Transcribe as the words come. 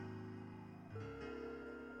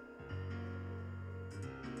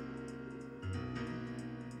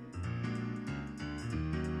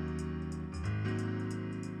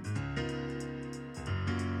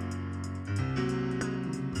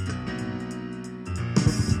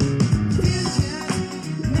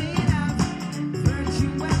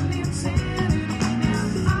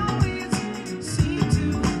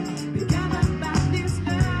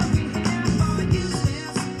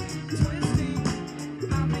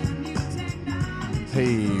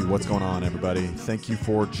Hey, what's going on, everybody? Thank you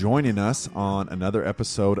for joining us on another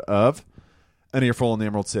episode of An Earful in the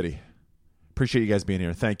Emerald City. Appreciate you guys being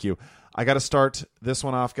here. Thank you. I got to start this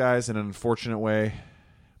one off, guys, in an unfortunate way.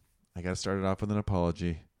 I got to start it off with an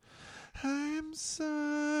apology. I'm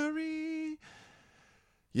sorry.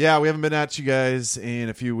 Yeah, we haven't been at you guys in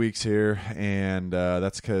a few weeks here, and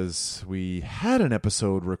that's because we had an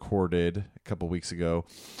episode recorded a couple weeks ago,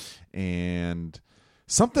 and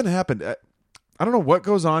something happened. I don't know what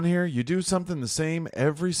goes on here. You do something the same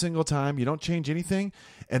every single time. You don't change anything,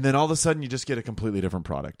 and then all of a sudden you just get a completely different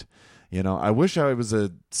product. You know, I wish I was a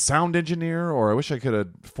sound engineer, or I wish I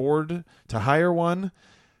could afford to hire one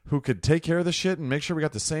who could take care of the shit and make sure we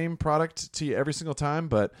got the same product to you every single time.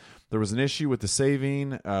 But there was an issue with the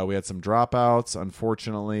saving. We had some dropouts,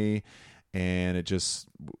 unfortunately, and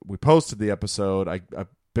we posted the episode. I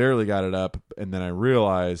barely got it up, and then I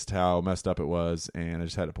realized how messed up it was, and I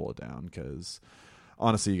just had to pull it down because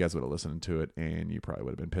honestly, you guys would have listened to it, and you probably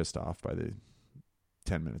would have been pissed off by the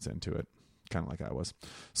 10 minutes into it, kind of like I was.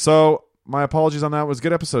 So my apologies on that. It was a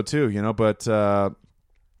good episode too, but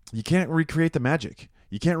you can't recreate the magic.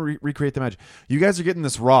 You can't recreate the magic. You guys are getting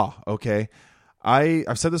this raw, okay?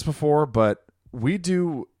 I've said this before, but we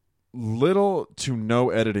do little to no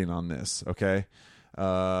editing on this, okay?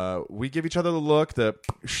 We give each other the look,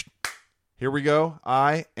 here we go,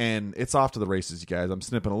 and it's off to the races, you guys. I'm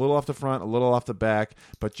snipping a little off the front, a little off the back,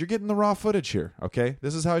 but you're getting the raw footage here, okay?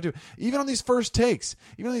 This is how I do. Even on these first takes,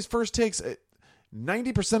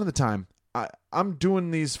 90% of the time, I'm doing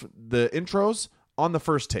the intros on the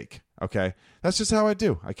first take, okay? That's just how I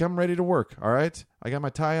do. I come ready to work, all right? I got my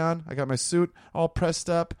tie on. I got my suit all pressed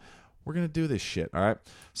up. We're going to do this shit, all right?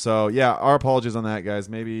 So, yeah, our apologies on that, guys.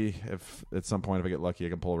 Maybe if at some point if I get lucky, I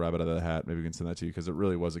can pull a rabbit out of the hat. Maybe we can send that to you because it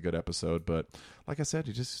really was a good episode. But like I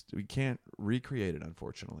said, we can't recreate it,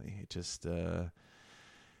 unfortunately. It just it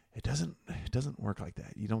doesn't work like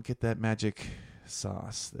that. You don't get that magic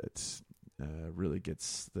sauce that really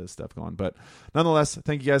gets the stuff going. But nonetheless,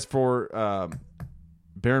 thank you guys for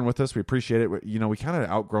bearing with us. We appreciate it. We kind of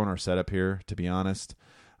outgrown our setup here, to be honest.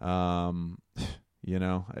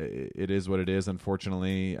 It is what it is.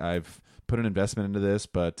 Unfortunately, I've put an investment into this,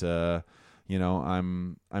 but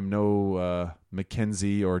I'm no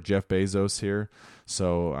Mackenzie or Jeff Bezos here,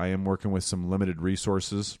 so I am working with some limited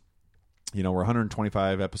resources. We're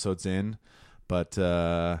 125 episodes in, but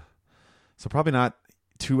so probably not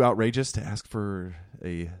too outrageous to ask for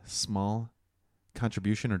a small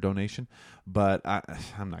contribution or donation, but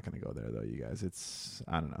I'm not going to go there though, you guys.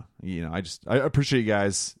 I don't know. I appreciate you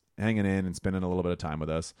guys hanging in and spending a little bit of time with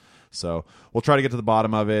us. So we'll try to get to the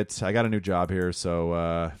bottom of it. I got a new job here, so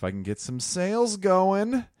if I can get some sales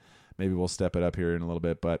going, maybe we'll step it up here in a little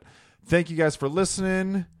bit. But thank you guys for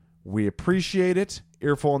listening. We appreciate it.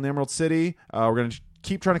 Earful in the Emerald City. We're going to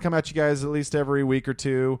keep trying to come at you guys at least every week or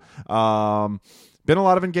two. Been a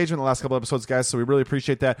lot of engagement in the last couple episodes, guys, so we really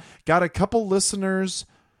appreciate that. Got a couple listeners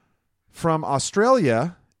from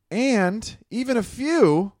Australia and even a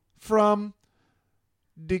few from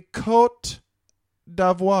de Côte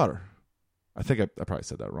d'Ivoire. I think I probably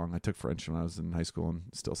said that wrong. I took French when I was in high school and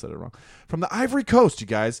still said it wrong. From the Ivory Coast, you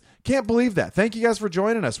guys. Can't believe that. Thank you guys for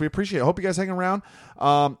joining us. We appreciate it. I hope you guys hang around.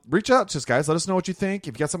 Reach out to us, guys. Let us know what you think.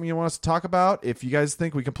 If you got something you want us to talk about, if you guys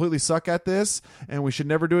think we completely suck at this and we should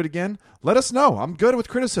never do it again, let us know. I'm good with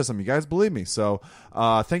criticism. You guys believe me. So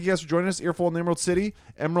thank you guys for joining us. Earful in the Emerald City.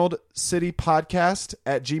 Emerald City Podcast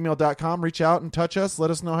at gmail.com. Reach out and touch us.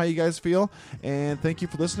 Let us know how you guys feel. And thank you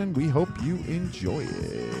for listening. We hope you enjoy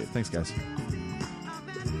it. Thanks, guys.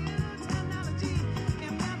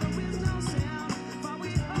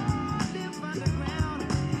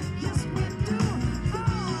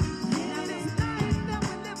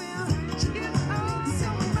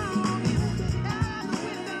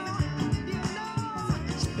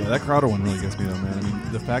 Yeah, that Crowder one really gets me though, man. I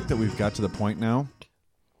mean, the fact that we've got to the point now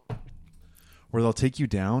where they'll take you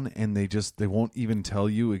down and they won't even tell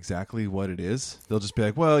you exactly what it is. They'll just be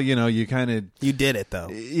like, well, you did it though.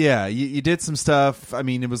 Yeah, you did some stuff. I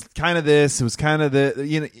mean, it was kind of this, it was kind of the,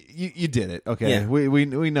 you did it. Okay. Yeah.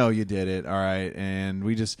 We know you did it. All right. And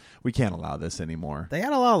we can't allow this anymore. They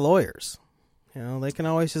got a lot of lawyers. They can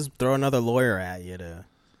always just throw another lawyer at you to.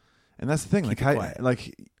 And that's the thing.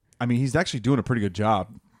 He's actually doing a pretty good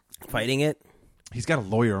job fighting it. He's got a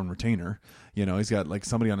lawyer on retainer. He's got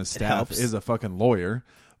somebody on his staff is a fucking lawyer.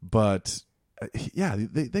 But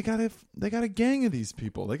they got a gang of these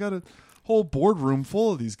people. They got a whole boardroom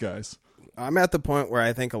full of these guys. I'm at the point where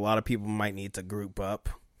I think a lot of people might need to group up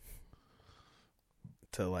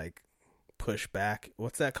to push back.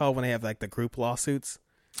 What's that called when they have the group lawsuits?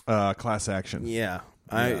 Class action. Yeah.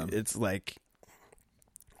 It's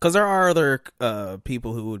Because there are other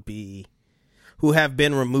people who have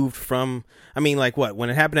been removed from. I mean, like what? When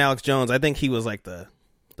it happened to Alex Jones, I think he was like the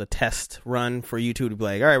test run for YouTube to be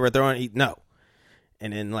like, all right, we're throwing no.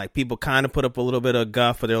 And then like people kind of put up a little bit of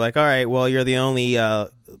guff, but they're like, all right, well, you're the only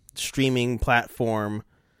streaming platform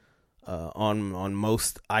on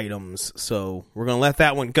most items, so we're gonna let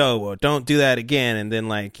that one go. Well, don't do that again. And then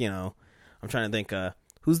like, you know, I'm trying to think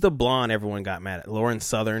who's the blonde everyone got mad at? Lauren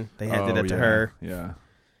Southern. They had did that to her. Yeah.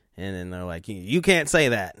 And then they're like, you can't say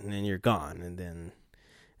that, and then you're gone. And then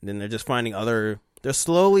they're just finding they're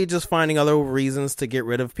slowly just finding other reasons to get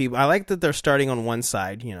rid of people. I like that they're starting on one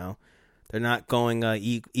side, you know. They're not going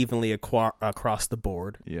evenly across the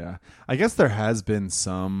board. Yeah. I guess there has been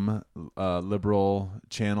some liberal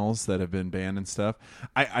channels that have been banned and stuff.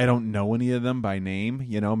 I don't know any of them by name.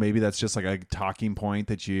 You know, maybe that's just like a talking point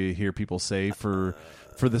that you hear people say for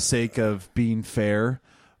the sake of being fair.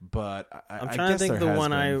 But I'm trying to think the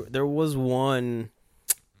one there was one.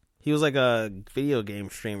 He was like a video game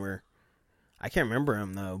streamer. I can't remember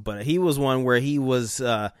him though, but he was one where he was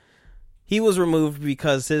removed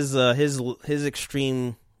because his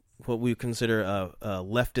extreme, what we consider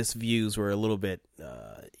leftist views were a little bit.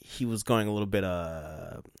 He was going a little bit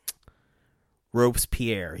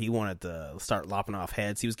Robespierre. He wanted to start lopping off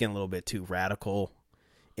heads. He was getting a little bit too radical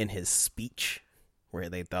in his speech, where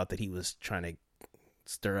they thought that he was trying to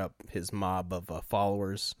stir up his mob of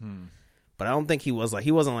followers. But I don't think he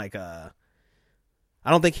wasn't like I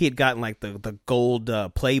don't think he had gotten like the gold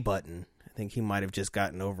play button. I think he might have just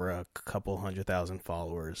gotten over a couple 100,000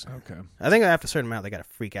 followers. Okay. I think after a certain amount, they got to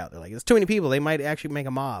freak out. They're like, there's too many people. They might actually make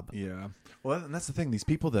a mob. Yeah. Well, and that's the thing. These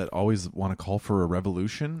people that always want to call for a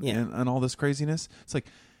revolution and all this craziness. It's like,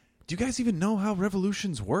 do you guys even know how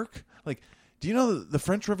revolutions work? Like, do you know the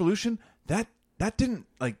French Revolution? That didn't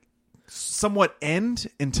like somewhat end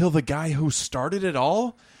until the guy who started it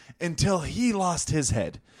all, until he lost his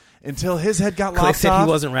head. Until his head got lopped off. They said he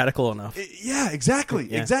wasn't radical enough. Yeah,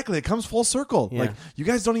 exactly. Exactly. It comes full circle. Yeah. Like, you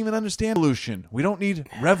guys don't even understand revolution. We don't need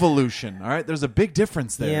revolution. All right? There's a big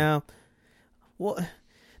difference there. Yeah. Well,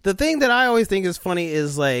 the thing that I always think is funny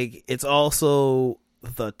is, like, it's also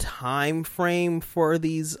the time frame for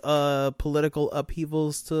these political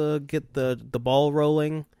upheavals to get the ball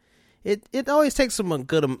rolling. It always takes them a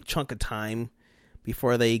good chunk of time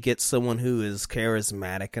before they get someone who is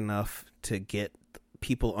charismatic enough to get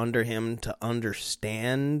people under him to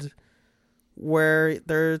understand where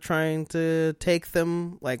they're trying to take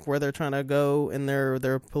them, like where they're trying to go in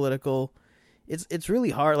their political. It's really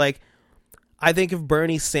hard. Like, I think if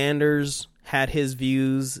Bernie Sanders had his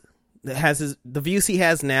views, the views he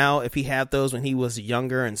has now, if he had those when he was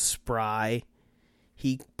younger and spry,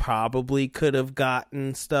 he probably could have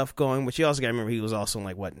gotten stuff going. But you also got to remember he was also in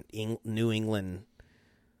like New England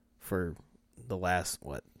for the last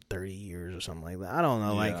 30 years or something like that. I don't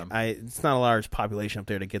know. Yeah. Like, it's not a large population up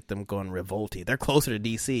there to get them going revolty. They're closer to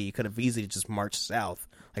D.C. You could have easily just marched south,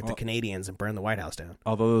 like the Canadians, and burned the White House down.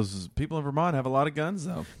 Although those people in Vermont have a lot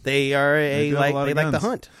they like the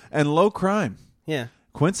hunt and low crime. Yeah.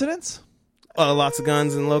 Coincidence? Lots of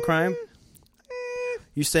guns and low crime.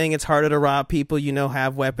 You're saying it's harder to rob people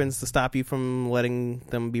have weapons to stop you from letting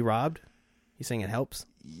them be robbed? You saying it helps?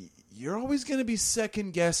 You're always going to be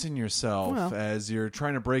second guessing yourself as you're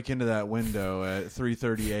trying to break into that window at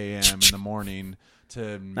 3:30 a.m. in the morning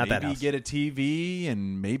to maybe get a TV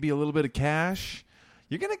and maybe a little bit of cash.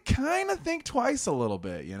 You're going to kind of think twice a little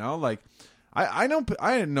bit, you know? Like, I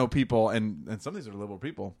know people, and some of these are liberal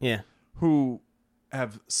people, who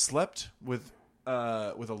have slept with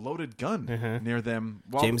a loaded gun near them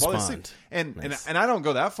while James they Bond. sleep. And, Nice. and I don't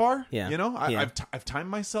go that far. Yeah. You know, I've timed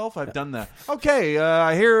myself. I've done the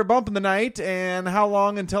I hear a bump in the night, and how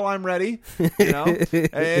long until I'm ready? You know,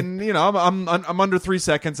 and you know I'm under 3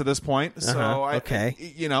 seconds at this point. So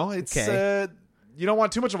it's you don't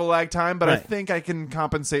want too much of a lag time, but I think I can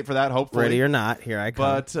compensate for that. Hopefully, ready or not, here I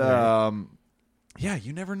come. But yeah,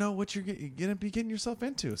 you never know what you're going to be getting yourself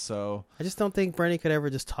into. So I just don't think Bernie could ever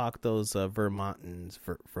just talk those Vermonters.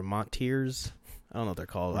 I don't know what they're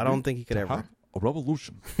called. I don't think he could ever. A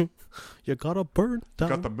revolution. You gotta burn down.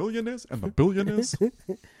 Got the millionaires and the billionaires.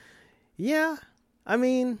 Yeah, I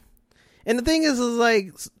mean, and the thing is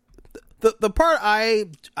like the part I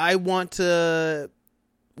want to,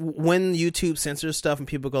 when YouTube censors stuff and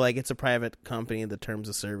people go like, it's a private company, the terms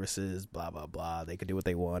of services, blah blah blah, they can do what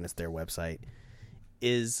they want, it's their website.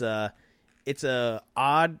 It's a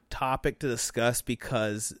odd topic to discuss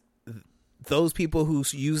because those people who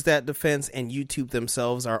use that defense and YouTube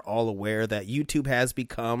themselves are all aware that YouTube has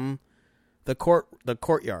become the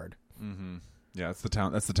courtyard. Mm-hmm. Yeah, it's the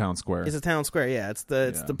town. That's the town square. It's a town square. Yeah, it's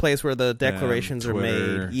the place where the declarations are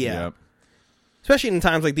Twitter, made. Yeah. Yep. Especially in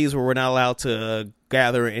times like these where we're not allowed to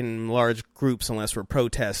gather in large groups unless we're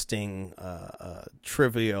protesting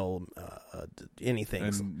trivial anything.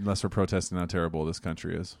 And unless we're protesting how terrible this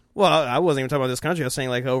country is. Well, I wasn't even talking about this country. I was saying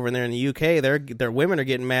like over there in the UK, their women are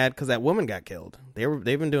getting mad because that woman got killed.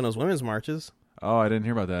 They've been doing those women's marches. Oh, I didn't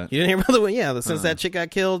hear about that. You didn't hear about the one? Yeah, since that chick got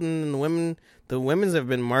killed and the women's have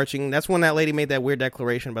been marching. That's when that lady made that weird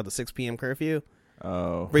declaration about the 6 p.m. curfew.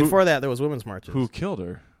 Oh. Before that, there was women's marches. Who killed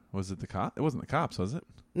her? Was it the cop? It wasn't the cops, was it?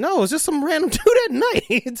 No, it was just some random dude at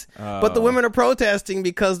night. But the women are protesting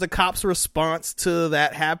because the cops' response to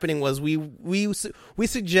that happening was we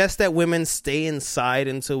suggest that women stay inside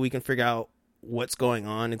until we can figure out what's going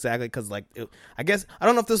on exactly. Because I guess I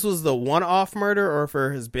don't know if this was the one-off murder or if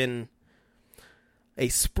there has been a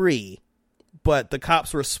spree. But the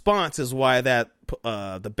cops' response is why that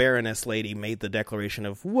the Baroness lady made the declaration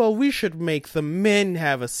of, well, we should make the men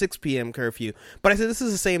have a 6 p.m. curfew. But I said this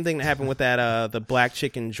is the same thing that happened with that the black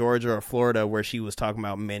chick in Georgia or Florida where she was talking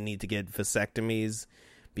about men need to get vasectomies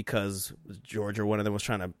because Georgia, one of them was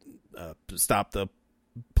trying to stop the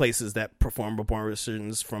places that perform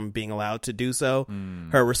abortions from being allowed to do so.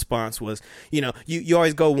 Her response was, you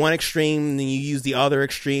always go one extreme and then you use the other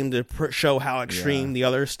extreme to show how extreme the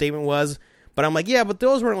other statement was. But I'm like, yeah, but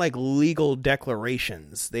those weren't like legal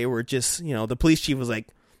declarations. They were just, the police chief was like,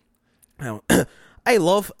 hey,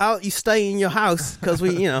 love, you stay in your house because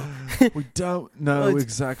we don't know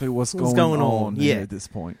exactly what's going on here at this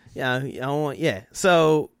point. Yeah,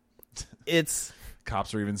 so it's...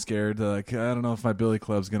 Cops are even scared. They're like, I don't know if my billy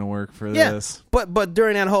club's going to work for this. But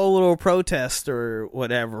during that whole little protest or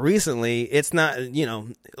whatever recently, it's not,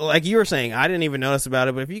 like you were saying, I didn't even notice about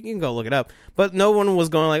it, but if you can go look it up. But no one was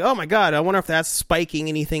going like, oh my God, I wonder if that's spiking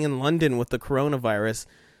anything in London with the coronavirus.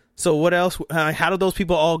 So what else? How did those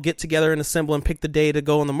people all get together and assemble and pick the day to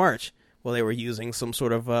go on the march? Well, they were using some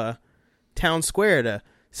sort of town square to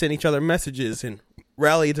send each other messages and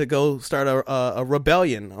rally to go start a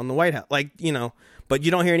rebellion on the White House. But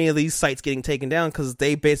you don't hear any of these sites getting taken down because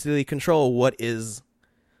they basically control what is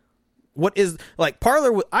like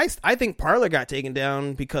Parler. I think Parler got taken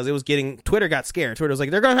down because it was Twitter got scared. Twitter was like,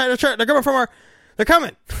 they're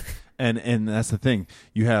coming. And that's the thing.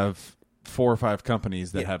 You have 4 or 5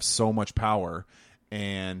 companies that have so much power,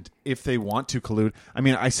 and if they want to collude, I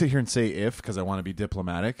mean, I sit here and say if because I want to be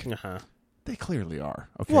diplomatic. They clearly are.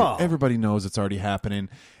 Okay, well, everybody knows it's already happening.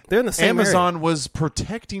 They're in the same Amazon area. was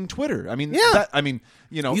protecting Twitter. I mean,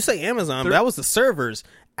 you say Amazon, but that was the servers.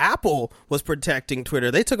 Apple was protecting Twitter.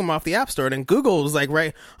 They took them off the App Store, and Google was like,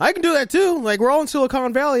 right, I can do that too. Like, we're all in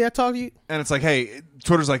Silicon Valley. I talk to you. And it's like, hey,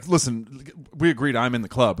 Twitter's like, listen, we agreed I'm in the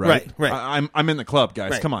club, right? Right. I'm in the club,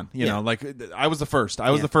 guys. Right. Come on. You know, like, I was the first. I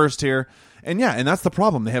was the first here. And and that's the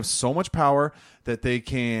problem. They have so much power that they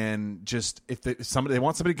can just, if they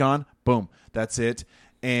want somebody gone, boom, that's it.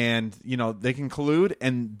 And, they can collude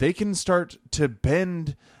and they can start to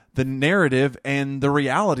bend the narrative and the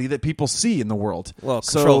reality that people see in the world. Well,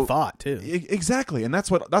 control thought too. Exactly. And that's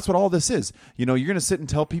what all this is. You're going to sit and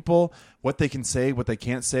tell people what they can say, what they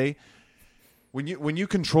can't say. When you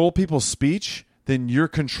control people's speech, then you're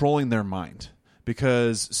controlling their mind.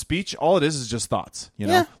 Because speech, all it is just thoughts.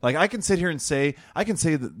 Like I can sit here and say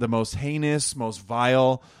the most heinous, most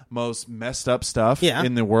vile, most messed up stuff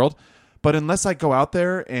in the world. But unless I go out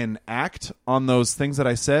there and act on those things that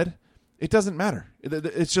I said, it doesn't matter.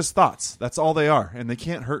 It's just thoughts. That's all they are, and they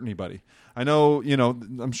can't hurt anybody. I know,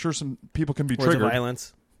 I'm sure some people can be Words triggered. Of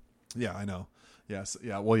violence. Yeah, I know. Yes,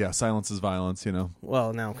 yeah. Well, yeah. Silence is violence.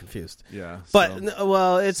 Well, now I'm confused. Yeah, but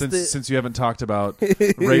it's since you haven't talked about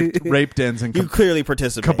rape dens and you clearly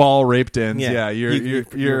participate. Cabal rape dens. Yeah, you're a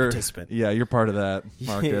participant. Yeah, you're part of that,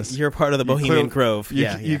 Marcus. You're part of the Bohemian Grove.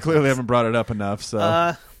 You clearly haven't brought it up enough.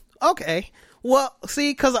 So okay. Well,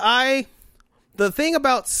 see, because the thing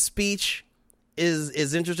about speech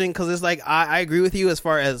is interesting because it's like I agree with you as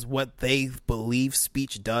far as what they believe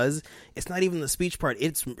speech does. It's not even the speech part.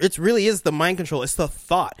 It's really is the mind control. It's the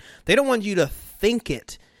thought. They don't want you to think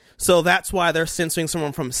it. So that's why they're censoring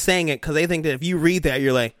someone from saying it because they think that if you read that,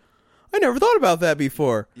 you're like, I never thought about that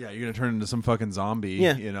before. Yeah, you're going to turn into some fucking zombie,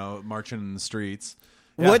 marching in the streets.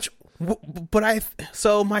 Yeah.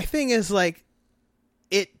 So my thing is like,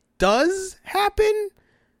 it does happen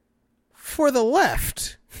for the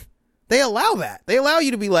left. They allow that. They allow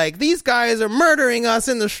you to be like, these guys are murdering us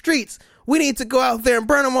in the streets. We need to go out there and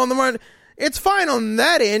burn them on the run. It's fine on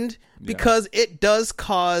that end because it does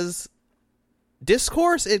cause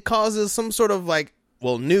discourse. It causes some sort of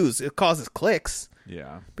news. It causes clicks.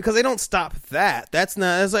 Yeah. Because they don't stop that. That's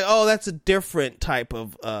not. It's like, oh, that's a different type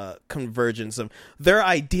of convergence of their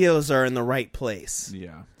ideals are in the right place.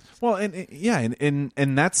 Yeah. Well,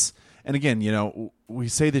 and that's, and again, you know, we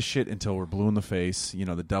say this shit until we're blue in the face. You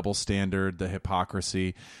know, the double standard, the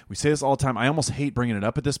hypocrisy. We say this all the time. I almost hate bringing it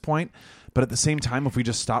up at this point, but at the same time, if we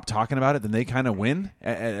just stop talking about it, then they kind of win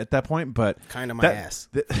at that point. But kind of my ass.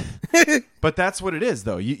 But that's what it is,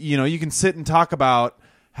 though. You know, you can sit and talk about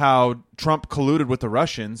how Trump colluded with the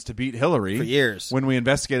Russians to beat Hillary for years. When we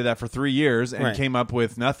investigated that for 3 years and came up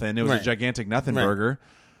with nothing. It was a gigantic nothing burger.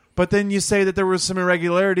 But then you say that there was some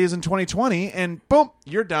irregularities in 2020, and boom,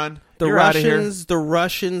 you're done. You're out of here. The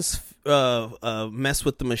Russians mess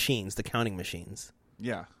with the machines, the counting machines.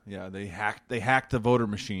 Yeah, they hacked the voter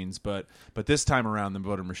machines, but this time around, the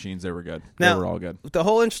voter machines, they were good. Now, they were all good. The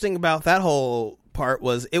whole interesting about that whole part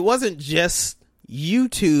was it wasn't just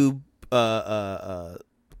YouTube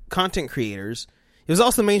content creators. It was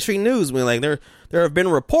also mainstream news. We're like, there have been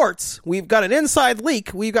reports. We've got an inside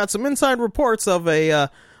leak. We've got some inside reports of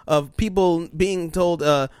of people being told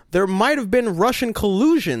there might have been Russian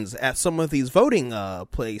collusions at some of these voting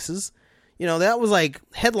places. You know, that was like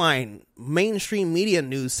headline mainstream media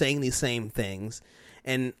news saying these same things.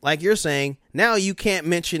 And like you're saying, now you can't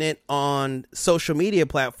mention it on social media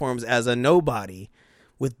platforms as a nobody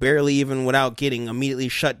with barely even without getting immediately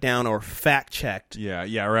shut down or fact checked.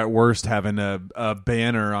 Yeah, or at worst having a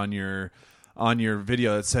banner on your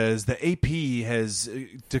video that says the AP has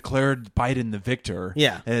declared Biden the victor.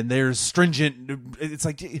 Yeah. And there's stringent, it's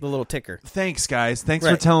like The little ticker. Thanks, guys. Thanks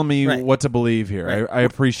for telling me what to believe here. I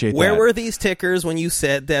appreciate that. Where were these tickers when you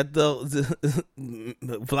said that the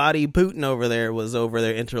Vladdy Putin over there was over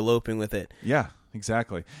there interloping with it? Yeah,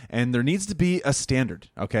 exactly. And there needs to be a standard,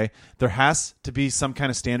 okay? There has to be some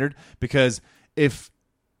kind of standard, because if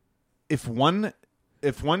one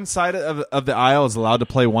side of the aisle is allowed to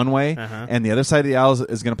play one way, and the other side of the aisle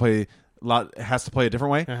is going to play has to play a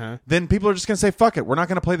different way, then people are just going to say, fuck it, we're not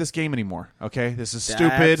going to play this game anymore. Okay, this is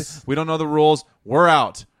stupid. We don't know the rules. We're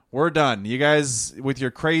out. We're done. You guys with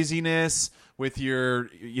your craziness, with your,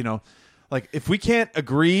 you know, like, if we can't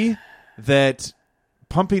agree that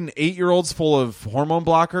pumping 8-year-olds full of hormone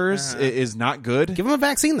blockers is not good, give them a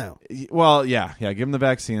vaccine though. Well, yeah, give them the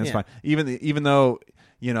vaccine. That's fine. Even though,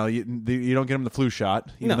 you know, you don't get them the flu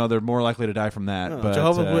shot, even though they're more likely to die from that. No, but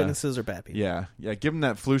Jehovah's Witnesses are bad people. Yeah, give them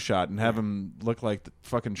that flu shot and have them look like the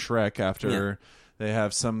fucking Shrek after they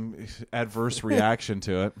have some adverse reaction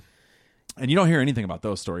to it. And you don't hear anything about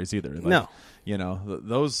those stories either. Like, no, you know,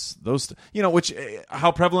 those, you know, which,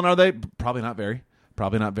 how prevalent are they? Probably not very.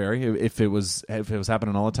 If it was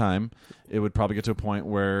happening all the time, it would probably get to a point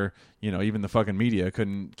where, you know, even the fucking media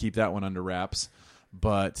couldn't keep that one under wraps.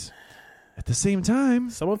 But at the same time,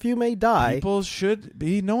 some of you may die. People should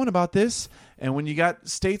be knowing about this. And when you got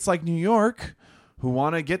states like New York who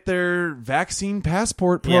want to get their vaccine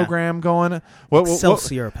passport program going,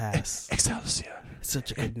 Excelsior Pass. Excelsior.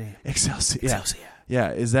 Such a good name. Excelsior.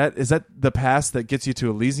 Yeah. Is that the pass that gets you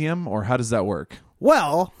to Elysium, or how does that work?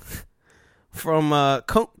 Well, from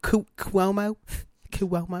Cuomo,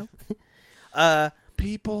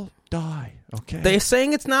 people die. Okay. They're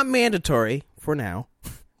saying it's not mandatory for now.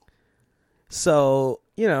 So,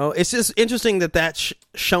 you know, it's just interesting that that's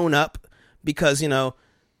shown up, because, you know,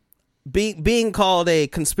 being called a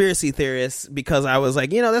conspiracy theorist, because I was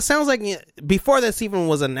like, you know, that sounds like, before this even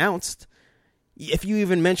was announced, if you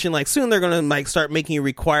even mention, like, soon they're going to, like, start making you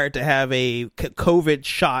required to have a COVID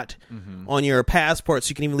shot on your passport so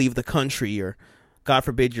you can even leave the country, or, God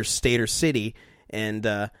forbid, your state or city. And,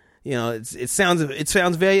 you know, it sounds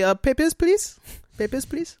very, papers, please.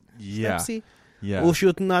 Yeah. Pepsi. Yeah. Who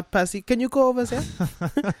should not pass it? Can you go over there?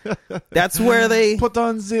 That's where they put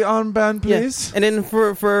on the armband, please. Yeah. And then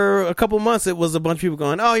for a couple months, it was a bunch of people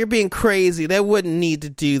going, "Oh, you're being crazy. They wouldn't need to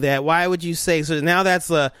do that. Why would you say so?" Now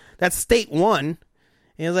that's state one.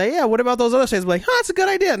 And it's like, yeah, what about those other states? Like, that's a good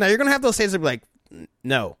idea. Now you're gonna have those states that be like,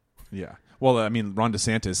 no. Yeah. Well, I mean, Ron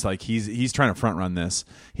DeSantis, like, he's trying to front run this.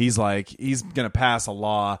 He's like, he's gonna pass a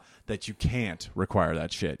law that you can't require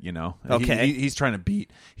that shit, you know. Okay. He's trying to beat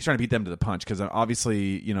them to the punch, because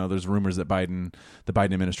obviously, you know, there's rumors that the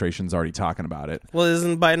Biden administration's already talking about it. Well,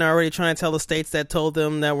 isn't Biden already trying to tell the states that told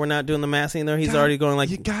them that we're not doing the masking there? He's already going like,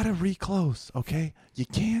 you gotta reclose, okay? You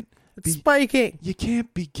can't. Spiking. You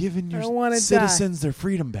can't be giving your citizens their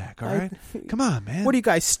freedom back, all right? Come on, man. What are you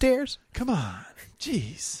guys, stairs? Come on.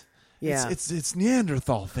 Jeez. Yeah. It's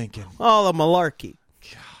Neanderthal thinking. All the malarkey.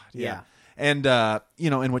 God, yeah. And, you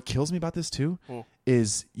know, and what kills me about this, too,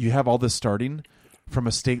 is you have all this starting from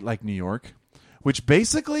a state like New York, which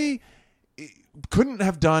basically, couldn't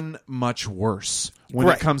have done much worse when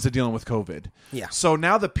Right. it comes to dealing with COVID. Yeah. So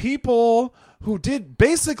now the people who did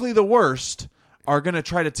basically the worst are going to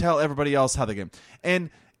try to tell everybody else how they get. And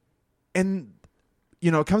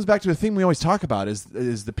it comes back to the thing we always talk about is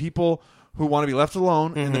the people who want to be left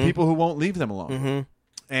alone and the people who won't leave them alone.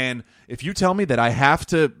 And if you tell me that I have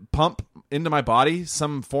to pump into my body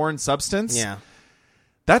some foreign substance, Yeah.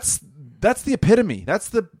 that's the epitome. That's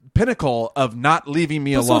the pinnacle of not leaving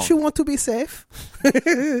me But alone. don't you want to be safe?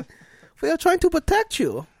 We are trying to protect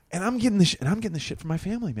you. And I'm getting this. And I'm getting this shit from my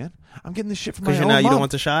family, man. I'm getting this shit from my Because own now mom. you don't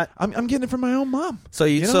want the shot. I'm getting it from my own mom. So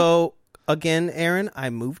know? So again, Aaron, I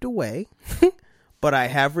moved away, but I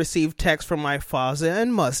have received texts from my father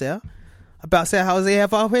and mother about saying how they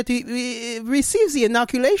have already received the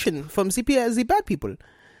inoculation from the bad people.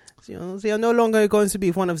 They are no longer going to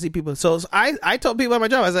be one of the people. So I told people at my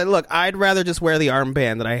job, I said, look, I'd rather just wear the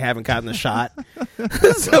armband that I haven't gotten the shot.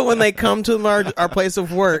 So when they come to our place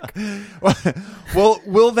of work, Well,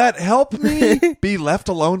 will that help me be left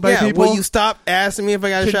alone by people? will you stop asking me if I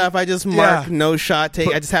got a shot? If I just mark no shot take,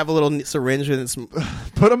 I just have a little syringe and it's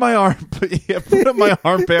Put on my arm. Put on my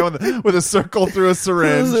armband with a circle through a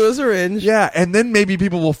syringe. a syringe. Yeah, and then maybe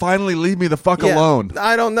people will finally leave me the fuck alone.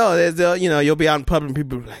 I don't know. You'll be out in public and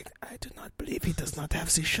people will be like, I do not believe he does not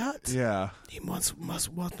have the shot. Yeah. He must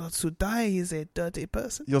want not to die. He's a dirty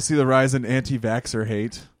person. You'll see the rise in anti-vaxxer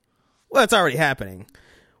hate. Well, it's already happening.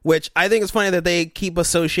 Which I think it's funny that they keep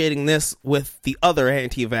associating this with the other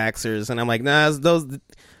anti-vaxxers, and I'm like, nah, those are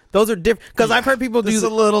different. Because I've heard people This do is a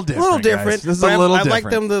little different, guys. This is but a little I like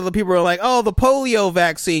different. them. The people are like, oh, the polio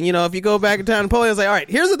vaccine. If you go back in time, polio. It's like, all right,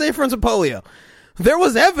 here's the difference with polio. There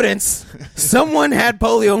was evidence someone had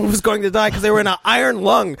polio and was going to die because they were in an iron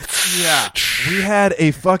lung. Yeah. We had a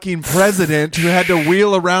fucking president who had to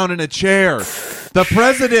wheel around in a chair. The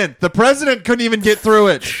president couldn't even get through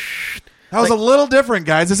it. That was a little different,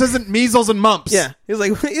 guys. This isn't measles and mumps. Yeah, he's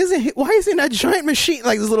like, why is he in that giant machine?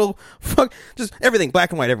 Like this little just everything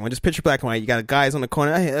black and white. Everyone just picture black and white. You got guys on the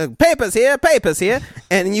corner, papers here,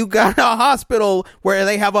 and you got a hospital where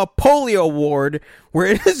they have a polio ward where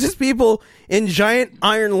it is just people in giant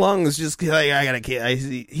iron lungs. Just like, I got a kid.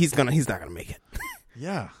 He's not gonna make it.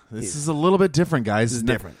 Yeah, this is a little bit different, guys. This is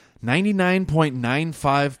different.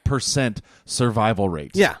 99.95% survival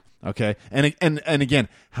rate. Yeah. Okay. And again,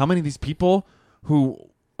 how many of these people who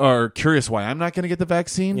are curious why I'm not going to get the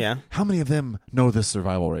vaccine? Yeah. How many of them know this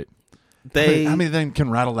survival rate? How many of them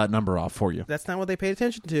can rattle that number off for you? That's not what they paid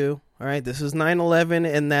attention to. All right, this is 9/11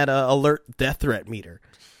 and that alert death threat meter.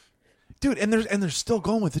 Dude, and they're still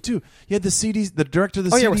going with it too. You had the director of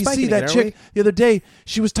the Oh, yeah, we're CDC, spiking that it, chick aren't the other day.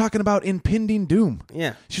 She was talking about impending doom.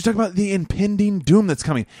 Yeah. She was talking about the impending doom that's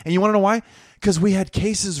coming. And you want to know why? Because we had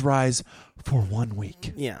cases rise for 1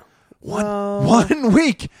 week. Yeah. 1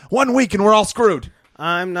 week, and we're all screwed.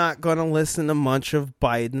 I'm not going to listen to much of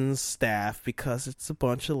Biden's staff because it's a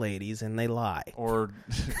bunch of ladies and they lie. Or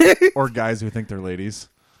guys who think they're ladies.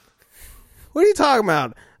 What are you talking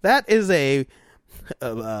about? That's a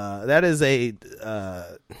That's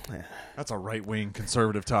a right-wing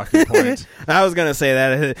conservative talking point. I was gonna say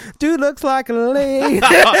that dude looks like a lady.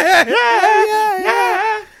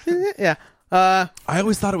 Yeah. I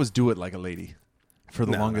always thought it was "Do It Like a Lady" for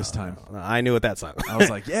the longest time. No, I knew what that song. I was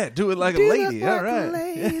like, "Yeah, do it like a Do it lady." like All a right,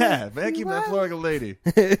 lady. yeah, vacuum that floor like a lady.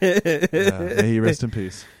 May he rest in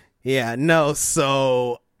peace. Yeah, no.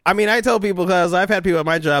 So I mean, I tell people because I've had people at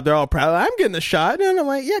my job. They're all proud. I'm getting the shot, and I'm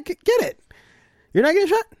like, yeah, get it. You're not getting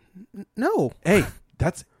shot? No. Hey,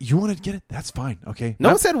 you want to get it? That's fine. Okay. No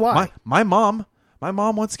one said why. My mom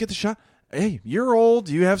wants to get the shot. Hey, you're old.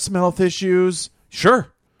 You have some health issues. Sure,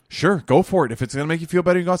 go for it. If it's gonna make you feel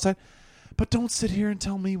better, you go outside. But don't sit here and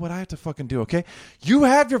tell me what I have to fucking do. Okay? You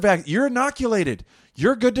have your vaccine. You're inoculated.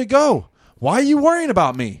 You're good to go. Why are you worrying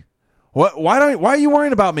about me? What? Why are you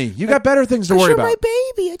worrying about me? You got better things to worry about. You're my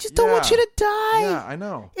baby. I just don't want you to die. Yeah, I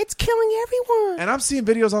know. It's killing everyone. And I'm seeing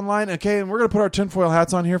videos online. Okay, and we're gonna put our tinfoil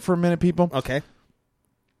hats on here for a minute, people. Okay.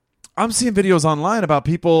 I'm seeing videos online about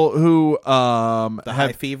people who The high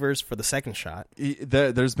have fevers for the second shot.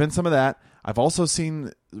 There's been some of that. I've also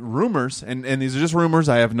seen rumors, and these are just rumors.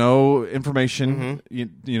 I have no information,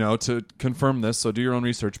 to confirm this. So do your own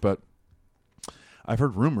research. But I've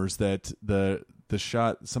heard rumors that the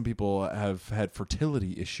shot, some people have had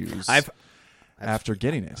fertility issues after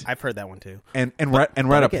getting it. I've heard that one too. And we're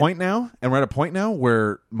at a point now. And we're at a point now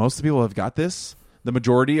where most of the people have got this the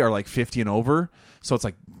majority are like 50 and over. So it's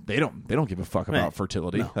like they don't give a fuck about Right.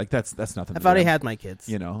 fertility. No. Like that's nothing. I've to already them. had my kids.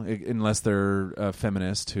 You know, unless they're a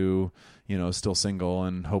feminist who, you know, is still single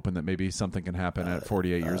and hoping that maybe something can happen at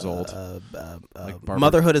 48 years old. Like Barbara,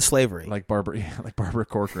 Motherhood is slavery. like Barbara, like Barbara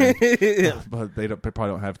Corcoran. But they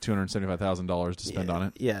probably don't have $275,000 to spend on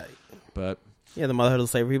it. Yeah. But Yeah, the motherhood of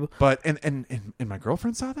slavery people. but and my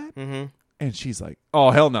girlfriend saw that, Mm-hmm. and she's like,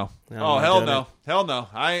 "Oh hell no! No, Oh I'm hell not no! doing Hell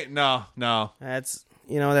no! No! That's,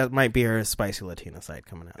 that might be her spicy Latina side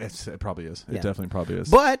coming out. It probably is. It Yeah. definitely probably is.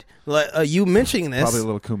 But you mentioning this, Probably a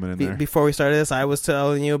little cumin in there. before we started this, I was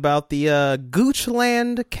telling you about the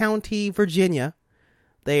Goochland County, Virginia.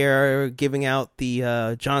 They are giving out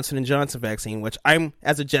the Johnson & Johnson vaccine, which I'm,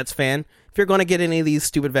 as a Jets fan, if you're going to get any of these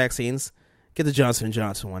stupid vaccines, get the Johnson &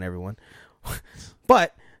 Johnson one, everyone.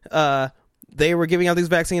 But they were giving out these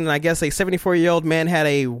vaccines, and I guess a 74-year-old man had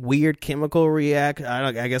a weird chemical I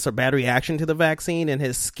guess a bad reaction to the vaccine, and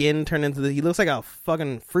his skin turned into he looks like a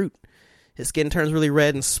fucking fruit. His skin turns really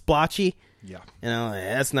red and splotchy. Yeah.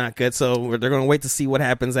 That's not good. So they're going to wait to see what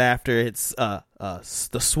happens after it's the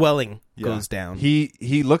swelling goes down.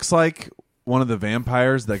 He looks like one of the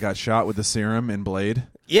vampires that got shot with the serum in Blade.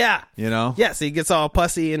 Yeah. You know? Yeah, so he gets all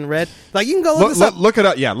pussy and red. Like, you can go look this up. Look it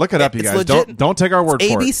up. Yeah, look it up, you It's guys. legit. Don't take our word for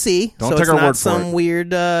it. ABC. Don't so take it's our not word for some it.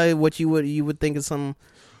 weird what you would think is some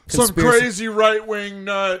Crazy right-wing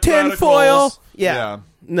nut tinfoil. radicals. Yeah.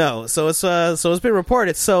 No, so it's been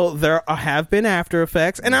reported. So there have been after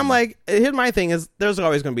effects, and I'm like, here's my thing: is there's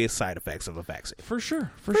always going to be side effects of the vaccine, For sure.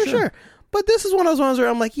 for sure. But this is one of those ones where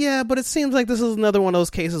I'm like, yeah, but it seems like this is another one of those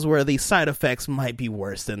cases where the side effects might be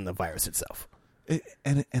worse than the virus itself.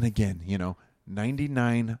 And again,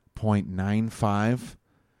 99.95.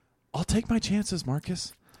 I'll take my chances,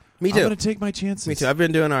 Marcus. Me too. I'm going to take my chances. Me too. I've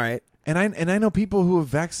been doing all right. And I know people who have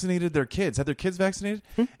vaccinated their kids, had their kids vaccinated,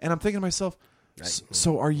 and I'm thinking to myself,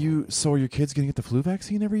 so are your kids going to get the flu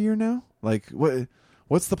vaccine every year now? Like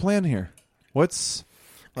what's the plan here? What's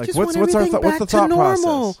the thought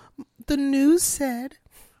process? The news said.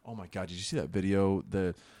 Oh my god, did you see that video?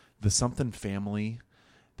 The Something Family,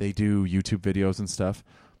 they do YouTube videos and stuff.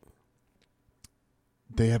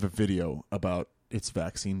 They have a video about it's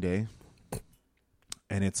vaccine day.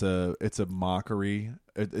 And it's a mockery.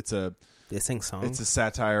 They sing songs. It's a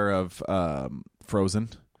satire of Frozen.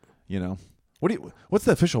 What's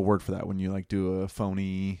the official word for that when you like do a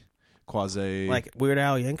phony quasi like Weird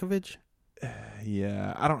Al Yankovic?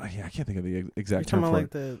 Yeah, I can't think of the exact You're term talking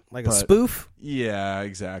for about it. like a spoof? Yeah,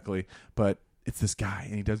 exactly. But it's this guy,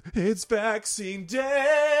 and he does, it's vaccine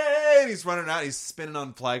day, and he's running out, he's spinning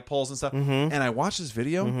on flagpoles and stuff. Mm-hmm. And I watched this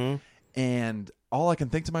video, and all I can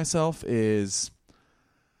think to myself is,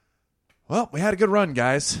 well, we had a good run,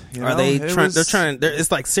 guys. Are they trying?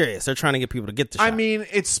 It's like serious. They're trying to get people to get the shot. I mean,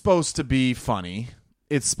 it's supposed to be funny.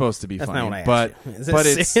 It's supposed to be That's funny, not what I but asked you. Is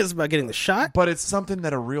it serious about getting the shot? But it's something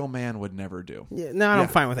that a real man would never do. Yeah, no, I'm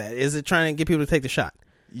fine with that. Is it trying to get people to take the shot?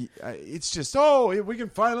 It's just, we can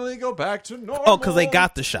finally go back to normal. Oh, because they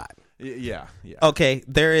got the shot. Yeah. Okay,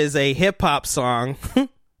 there is a hip hop song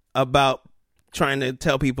about trying to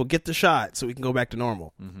tell people get the shot so we can go back to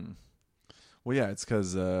normal. Mm-hmm. Well, yeah, it's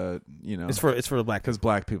because it's for the black because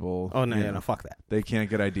black people. Oh no, fuck that. They can't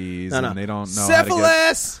get IDs No. and they don't know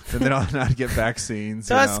syphilis. They don't know how to get vaccines.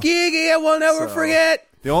 Tuskegee, I will never forget.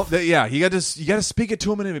 You got to speak it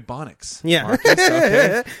to them in Ebonics. Yeah, Marcus,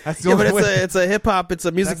 okay? That's the only way. It's a hip hop. It's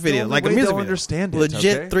a music video, like a music video. Understand it,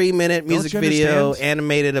 legit okay? 3-minute music Don't you video understand?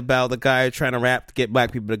 animated about the guy trying to rap to get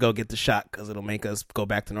black people to go get the shot because it'll make us go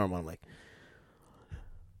back to normal. I'm like,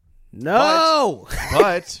 no,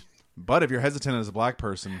 but if you're hesitant as a black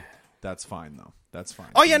person, that's fine though. That's fine.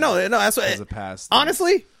 Oh yeah, no, that's what. As a past,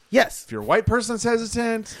 honestly, yes. If you're a white person that's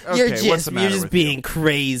hesitant, okay, You're what's the matter just with being you?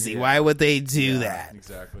 crazy. Why would they do that?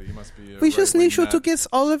 Exactly. You must be. We just need you to get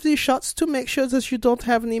all of these shots to make sure that you don't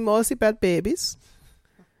have any more bad babies.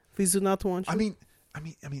 We do not want you. I mean,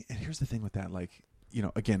 and here's the thing with that. Like,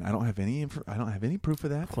 again, I don't have any proof of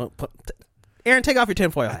that. Aaron, take off your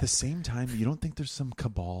tinfoil At hat. the same time, you don't think there's some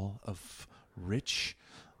cabal of rich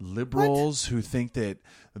liberals who think that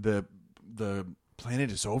the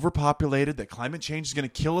planet is overpopulated, that climate change is going to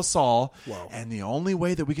kill us all, and the only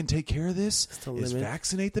way that we can take care of this is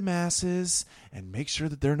vaccinate the masses and make sure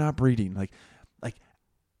that they're not breeding. Like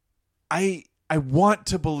I want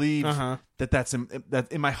to believe that's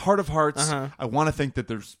that in my heart of hearts. I want to think that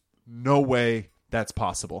there's no way that's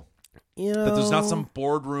possible. That there's not some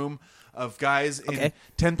boardroom of guys in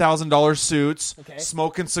 $10,000 suits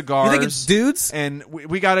smoking cigars. You think it's dudes? And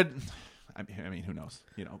we got to. I mean, who knows?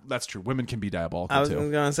 You know, that's true. Women can be diabolical I was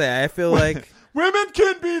too. gonna say, I feel like Women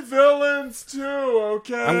can be villains too.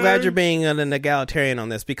 Okay. I'm glad you're being an egalitarian on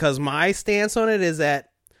this, because my stance on it is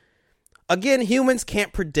that, again, humans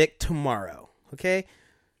can't predict tomorrow. Okay,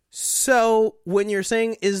 so when you're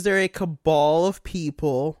saying, is there a cabal of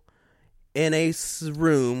people in a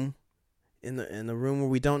room, in the room where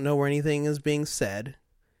we don't know where anything is being said,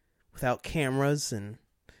 without cameras and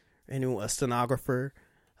a stenographer,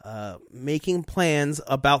 making plans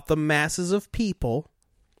about the masses of people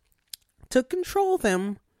to control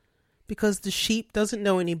them, because the sheep doesn't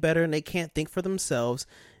know any better and they can't think for themselves,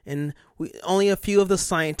 and only a few of the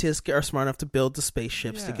scientists are smart enough to build the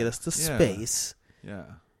spaceships to get us to space. Yeah.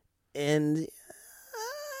 And you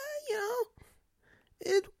know,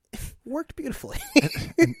 it worked beautifully.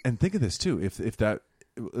 and think of this too. If that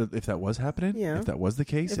was happening, if that was the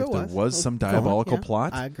case, if there was some diabolical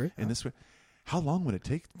plot, I agree. in this way, how long would it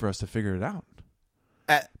take for us to figure it out?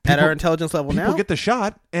 At our intelligence level now, people get the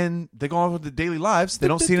shot and they go on with their daily lives. They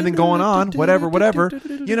don't see anything going on. Whatever.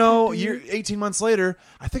 You know, 18 months later,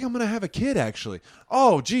 I think I'm going to have a kid. Actually,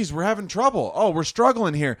 oh, geez, we're having trouble. Oh, we're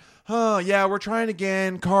struggling here. Oh, yeah, we're trying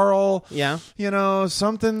again, Carl. Yeah, you know,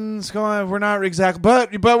 something's going. We're not exactly,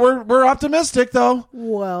 but we're optimistic though.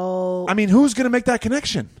 Well, I mean, who's going to make that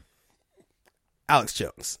connection? Alex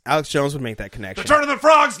Jones. Alex Jones would make that connection. Return of the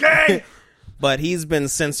Frogs gang. But he's been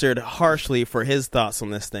censored harshly for his thoughts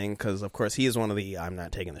on this thing, because, of course, he is one of the I'm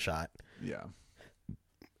not taking the shot. Yeah.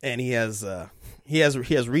 And he has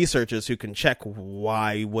researchers who can check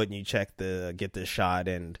why wouldn't you get this shot,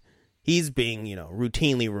 and he's being, you know,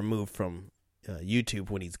 routinely removed from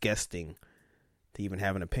YouTube when he's guesting to even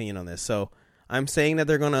have an opinion on this. So I'm saying that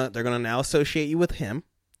they're gonna now associate you with him.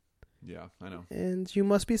 Yeah, I know. And you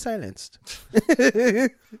must be silenced.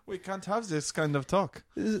 We can't have this kind of talk.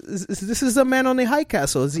 This is a man on the high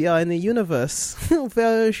castle, in the universe.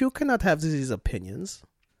 Where you cannot have these opinions.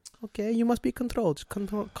 Okay, you must be controlled.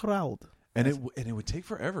 Crowd. And it would take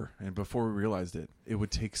forever. And before we realized it, it would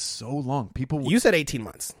take so long. You said 18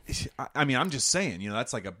 months. I mean, I'm just saying. You know,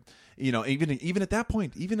 that's like a. You know, even at that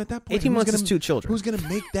point, 18 months is 2 children. Who's going to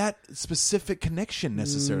make that specific connection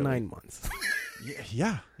necessarily? 9 months.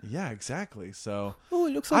 Yeah, exactly. So, it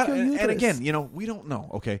looks like and again, you know, we don't know.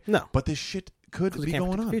 Okay, no, but this shit could be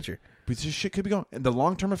going on. Future. But this shit could be going. And the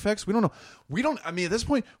long-term effects, we don't know. I mean, at this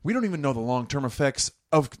point, we don't even know the long-term effects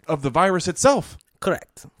of the virus itself.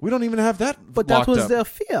 Correct. We don't even have that. But that was their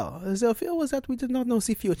fear. Their fear was that we did not know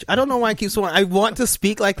the future. I don't know why I keep saying. I want to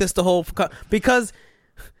speak like this because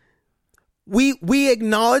we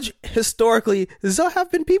acknowledge historically there have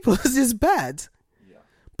been people who is bad.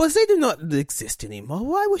 But they do not exist anymore.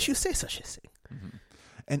 Why would you say such a thing?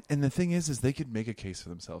 Mm-hmm. And the thing is they could make a case for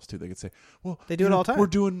themselves too. They could say, "Well, they do it all the time.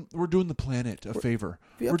 We're doing the planet a favor.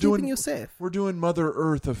 We're keeping you safe. We're doing Mother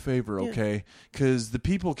Earth a favor, okay? Because the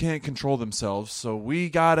people can't control themselves, so we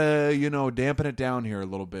gotta, you know, dampen it down here a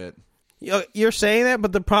little bit." You're saying that,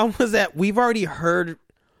 but the problem is that we've already heard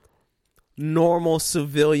normal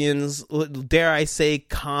civilians, dare I say,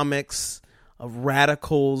 comics of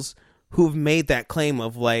radicals, who've made that claim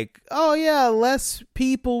of like, oh yeah, less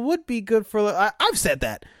people would be good for. I've said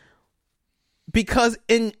that because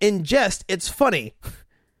in jest it's funny,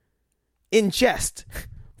 in jest,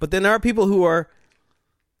 but then there are people who are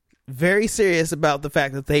very serious about the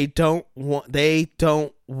fact that they don't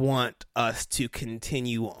want us to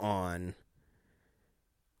continue on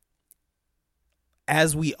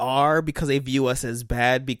as we are, because they view us as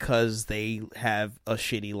bad because they have a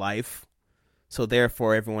shitty life. So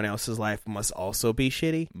therefore, everyone else's life must also be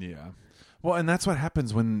shitty. Yeah. Well, and that's what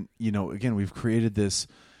happens when, you know, again, we've created this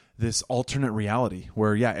alternate reality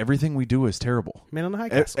where, everything we do is terrible. Man on the high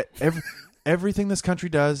castle. Everything this country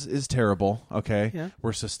does is terrible. Okay. Yeah.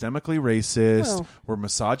 We're systemically racist. Well, we're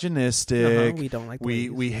misogynistic. We don't like.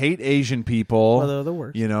 We hate Asian people. Well, they're the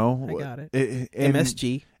worst. You know. I got it.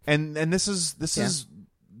 MSG. And this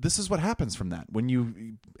is what happens from that. When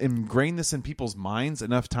you ingrain this in people's minds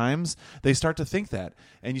enough times, they start to think that.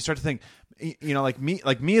 And you start to think, you know, like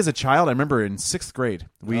me as a child, I remember in 6th grade,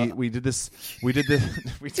 we did this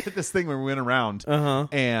thing where we went around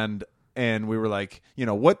and we were like, you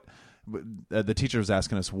know, what the teacher was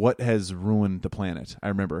asking us, what has ruined the planet? I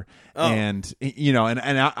remember. And you know, and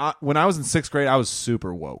I, when I was in 6th grade, I was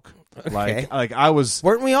super woke. Okay. Like I was.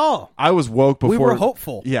 Weren't we all? I was woke before. We were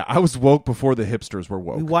hopeful. Yeah, I was woke before the hipsters were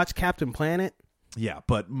woke. We watched Captain Planet. Yeah,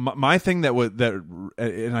 but my thing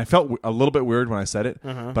and I felt a little bit weird when I said it,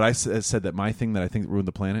 but I said that my thing that I think ruined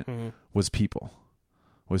the planet was people,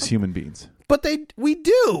 was human beings. But we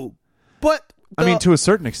do. But I mean, to a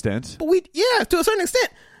certain extent. But to a certain extent.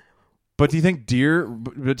 But do you think deer?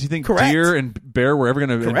 But do you think Correct. deer and bear were ever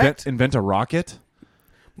going to invent a rocket?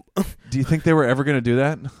 Do you think they were ever going to do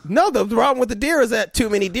that? No, the problem with the deer is that too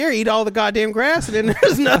many deer eat all the goddamn grass, and then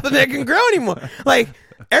there's nothing that can grow anymore. Like,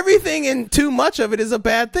 everything and too much of it is a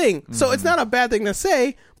bad thing. So it's not a bad thing to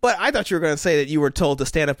say, but I thought you were going to say that you were told to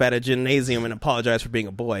stand up at a gymnasium and apologize for being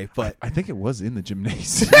a boy. But I think it was in the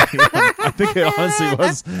gymnasium. I think it honestly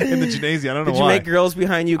was in the gymnasium. I don't know did you why. make girls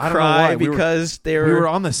behind you I don't know cry why. because they We were were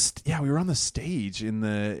on the we were on the stage in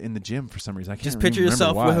the gym for some reason. I can't just even picture remember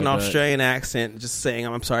yourself why, with an but- Australian accent, just saying,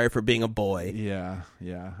 "I'm sorry for being a boy." Yeah,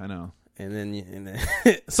 I know. And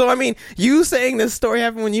then so I mean, you saying this story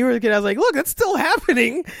happened when you were a kid. I was like, look, it's still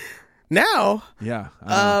happening now. Yeah,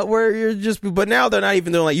 I know. Where you're just, but now they're not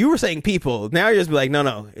even doing like you were saying people. Now you're just be like,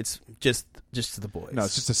 no, it's just the boys. No,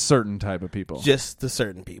 it's just a certain type of people. just the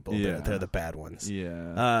certain people. Yeah. They're the bad ones.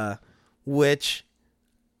 Yeah. Which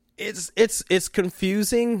it's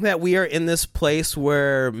confusing that we are in this place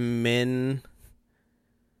where men.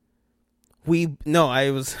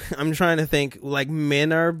 I'm trying to think, like,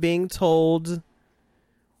 men are being told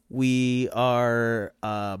we are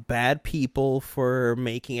bad people for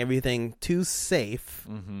making everything too safe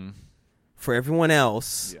for everyone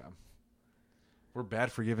else. Yeah. We're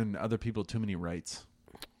bad for giving other people too many rights.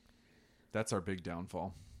 That's our big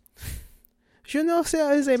downfall. You know,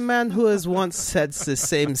 there is a man who has once said the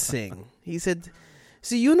same thing. He said,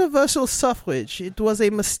 the universal suffrage, it was a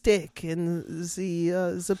mistake, and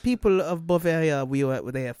the people of Bavaria,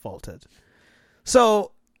 they have faltered.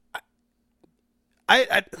 So,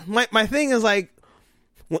 my thing is like,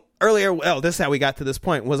 earlier, well, this is how we got to this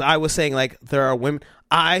point, was I was saying, like, there are women,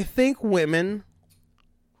 I think women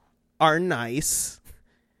are nice,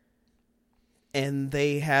 and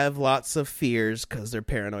they have lots of fears because they're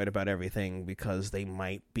paranoid about everything, because they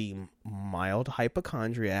might be mild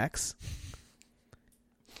hypochondriacs.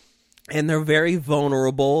 And they're very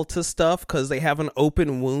vulnerable to stuff because they have an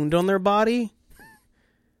open wound on their body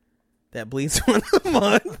that bleeds once a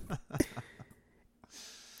month.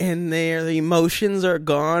 And their emotions are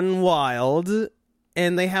gone wild.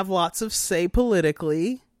 And they have lots of say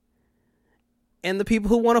politically. And the people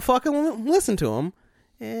who want to fucking listen to them.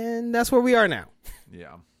 And that's where we are now.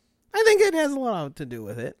 Yeah. I think it has a lot to do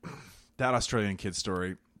with it. That Australian kid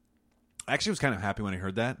story. I actually was kind of happy when I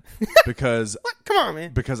heard that because What? Come on,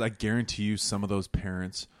 man. because I guarantee you some of those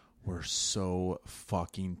parents were so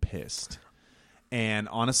fucking pissed. And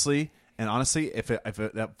honestly, if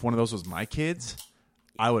one of those was my kids,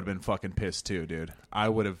 I would have been fucking pissed too, dude. I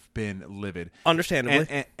would have been livid.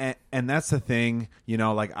 Understandably. And that's the thing, you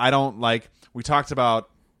know, like I don't like, we talked about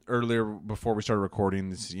earlier before we started recording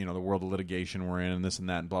this, you know, the world of litigation we're in and this and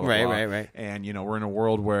that and blah, blah, blah. Right. And, you know, we're in a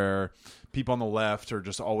world where people on the left are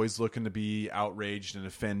just always looking to be outraged and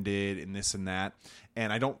offended and this and that.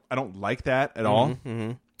 And I don't like that at all.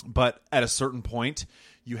 Mm-hmm. But at a certain point,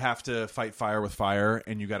 you have to fight fire with fire,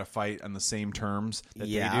 and you got to fight on the same terms that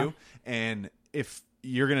they do. And if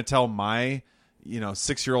you're going to tell my,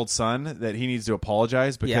 6-year-old son that he needs to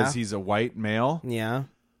apologize because he's a white male,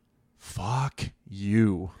 fuck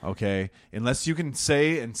you, okay? Unless you can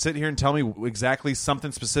say and sit here and tell me exactly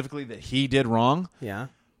something specifically that he did wrong,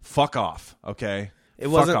 fuck off, okay? It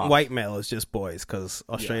wasn't white male, it's just boys, because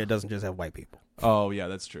Australia doesn't just have white people. Oh, yeah,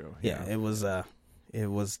 that's true. Yeah, it was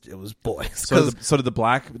boys. So did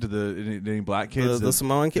any black kids? The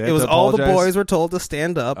Samoan kids, they it was had to all the apologize? boys were told to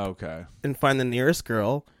stand up Okay. and find the nearest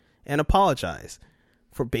girl and apologize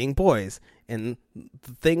for being boys. And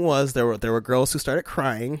the thing was, there were girls who started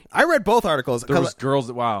crying. I read both articles. There was girls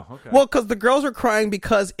that, wow, okay. Well, because the girls were crying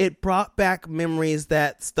because it brought back memories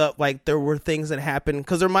that stuff, like there were things that happened.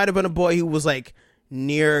 Because there might have been a boy who was like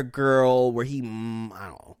near a girl where he,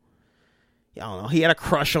 I don't know. He had a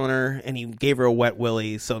crush on her and he gave her a wet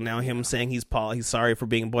willy. So now him saying he's sorry for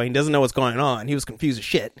being a boy. He doesn't know what's going on. He was confused as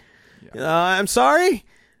shit. Yeah. I'm sorry.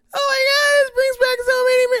 Oh my God, this brings back so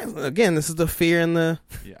many memories. Again, this is the fear and the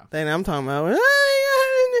thing I'm talking about.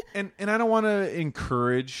 And I don't want to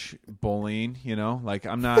encourage bullying, like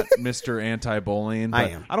I'm not Mr. Anti-bullying, but I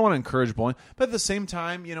am. I don't want to encourage bullying. But at the same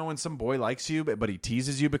time, when some boy likes you, but he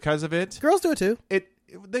teases you because of it, Girls do it too.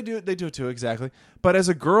 They do it too, exactly. But as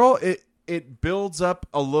a girl, it builds up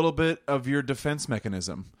a little bit of your defense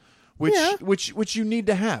mechanism, which you need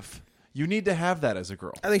to have. You need to have that as a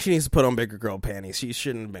girl. I think she needs to put on bigger girl panties. She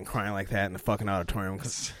shouldn't have been crying like that in the fucking auditorium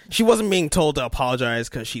because she wasn't being told to apologize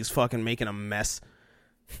because she's fucking making a mess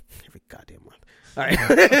every goddamn month. All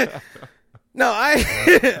right. No,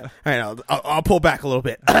 I'll pull back a little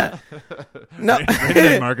bit. No,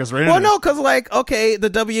 Marcus. Well, no, because the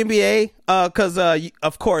WNBA, because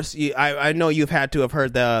of course, I know you've had to have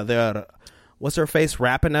heard what's her face,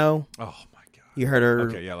 Rapinoe. Oh my god! You heard her?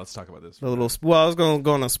 Okay, yeah. Let's talk about this. I was going to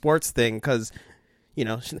go on a sports thing because,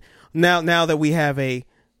 now that we have a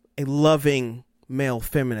loving male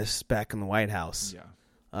feminist back in the White House,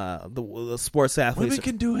 the sports athletes women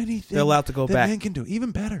can do anything. They're allowed to go back. Men can do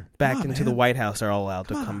even better. Back into the White House. They're all allowed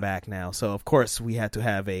to come back now. So of course we had to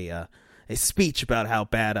have a speech about how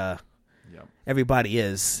bad everybody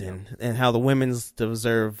is and how the women's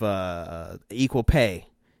deserve equal pay,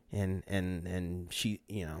 and she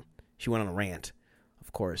went on a rant,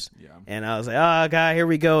 of course. Yeah. And I was like, oh god, here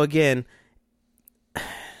we go again.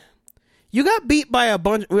 You got beat by a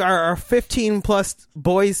bunch our 15 plus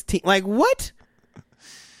boys team. Like what?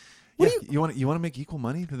 You want to make equal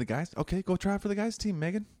money to the guys? Okay, go try it for the guys team,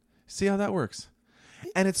 Megan. See how that works.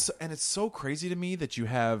 And it's so crazy to me that you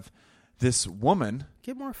have this woman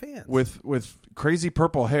get more fans with crazy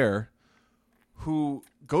purple hair who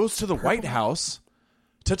goes to the White House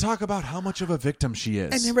to talk about how much of a victim she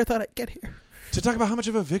is. I never thought I'd get here. To talk about how much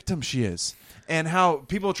of a victim she is and how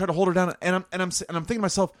people try to hold her down. And I'm thinking to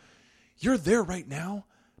myself, you're there right now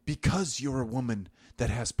because you're a woman that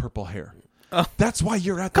has purple hair. That's why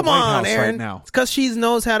you're at the White House Aaron. right now. It's because she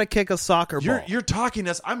knows how to kick a soccer ball. You're talking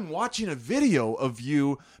to us. I'm watching a video of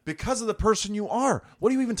you because of the person you are. What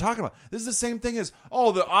are you even talking about? This is the same thing as,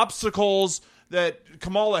 the obstacles that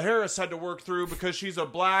Kamala Harris had to work through because she's a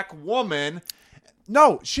black woman.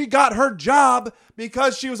 No, she got her job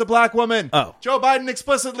because she was a black woman. Oh. Joe Biden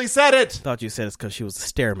explicitly said it. Thought you said it's because she was a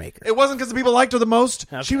stair maker. It wasn't because the people liked her the most.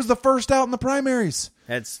 Okay. She was the first out in the primaries.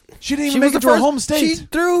 She didn't even was make it to the her first- home state. She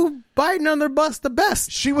threw Biden under the bus the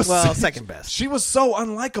best. She was second best. She was so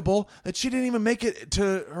unlikable that she didn't even make it to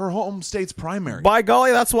her home state's primary. By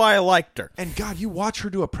golly, that's why I liked her. And God, you watch her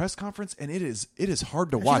do a press conference, and it is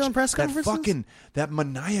hard to watch. done press conferences? That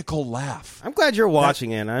maniacal laugh. I'm glad you're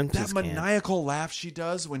watching it. I'm That just maniacal laugh she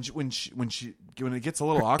does when it gets a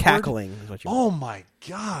little awkward. cackling is what you Oh my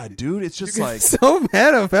God, dude! It's just like so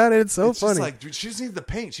mad about it. It's so it's funny. just like, dude, she just needs the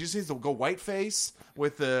paint. She just needs to go white face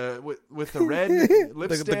with the red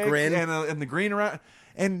lipstick the grin. and the green around,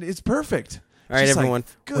 and it's perfect. All right, She's everyone.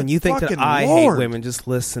 like, when you think that fucking I Lord. hate women, just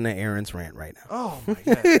listen to Aaron's rant right now. Oh my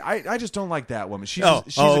God, I just don't like that woman. She's Oh,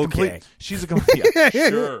 she's okay. a complete. She's a complete.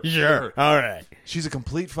 Yeah, sure. All right. She's a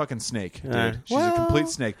complete fucking snake, dude. Well, She's a complete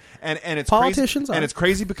snake, and it's politicians crazy. are. And it's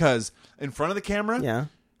crazy because in front of the camera, Yeah.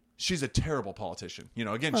 she's a terrible politician.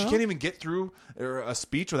 Again, she can't even get through a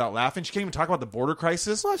speech without laughing. She can't even talk about the border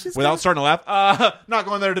crisis without starting to laugh. Not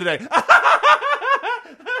going there today.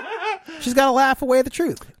 She's got to laugh away the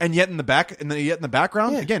truth. And yet in the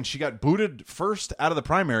background, again, she got booted first out of the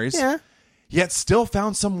primaries. Yeah. Yet still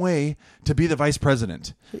found some way to be the vice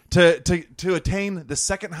president, to attain the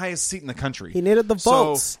second highest seat in the country. He needed the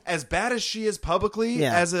votes. So as bad as she is publicly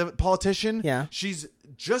as a politician, she's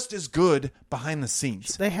just as good behind the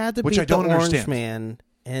scenes. They had to which beat I don't the Orange understand. Man,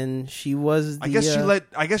 and she was. I guess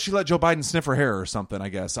she let Joe Biden sniff her hair or something. I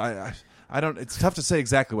guess I don't. It's tough to say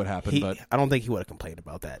exactly what happened, but I don't think he would have complained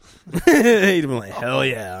about that. He'd been like, "Hell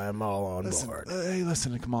yeah, I'm all on board." Hey,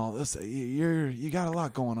 listen, Kamal, you got a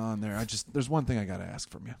lot going on there. There's one thing I got to ask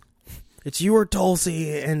from you. It's you or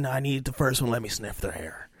Tulsi, and I need the first one. Let me sniff their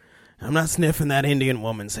hair. I'm not sniffing that Indian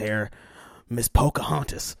woman's hair, Miss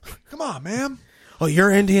Pocahontas. Come on, man. Oh,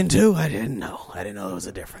 you're Indian too? I didn't know. There was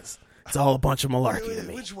a difference. It's all a bunch of malarkey to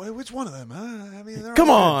me. Which one of them? I mean, come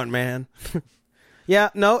on, man. Yeah,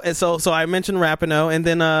 no. And so I mentioned Rapinoe, and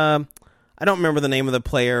then I don't remember the name of the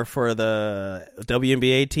player for the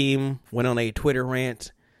WNBA team. Went on a Twitter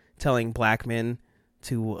rant telling black men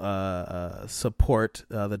to support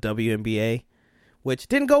the WNBA, which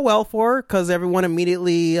didn't go well for her because everyone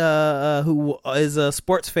immediately who is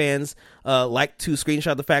sports fans like to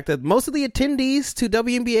screenshot the fact that most of the attendees to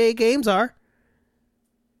WNBA games are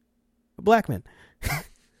black men.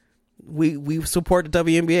 We support the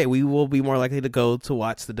WNBA. We will be more likely to go to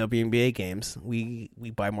watch the WNBA games. We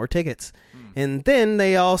buy more tickets. And then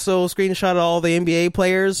they also screenshot all the NBA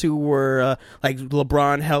players who were like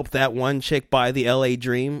LeBron helped that one chick buy the LA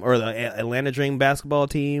Dream or the Atlanta Dream basketball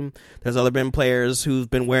team. There's been players who've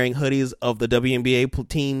been wearing hoodies of the WNBA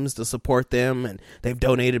teams to support them, and they've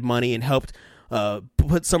donated money and helped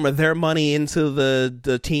put some of their money into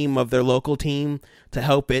the team of their local team to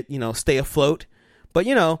help it, stay afloat. But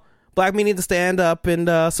black men need to stand up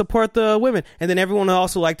and support the women. And then everyone would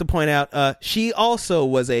also like to point out, she also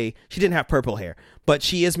she didn't have purple hair, but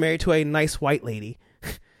she is married to a nice white lady.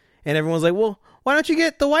 And everyone's like, well, why don't you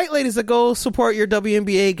get the white ladies to go support your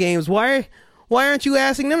WNBA games? Why aren't you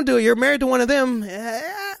asking them to do it? You're married to one of them.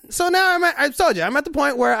 So now I told you, I'm at the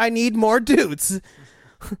point where I need more dudes.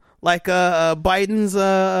 Like Biden's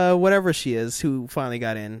whatever she is who finally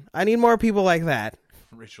got in. I need more people like that.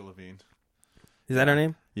 Rachel Levine. Is that her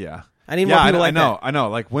name? Yeah. I need more people like that. I know.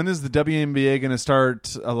 Like, when is the WNBA going to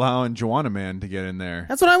start allowing Joanna Man to get in there?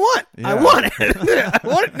 That's what I want. Yeah. I want it. I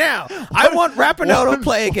want it now. I want Rapinoe to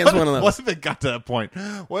play against one of those. What if it got to that point?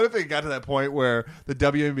 What if it got to that point where the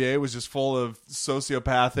WNBA was just full of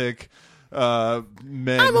sociopathic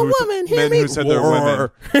men? I'm a woman. Hear men me. who said they're women.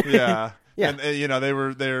 Yeah. Yeah. And you know,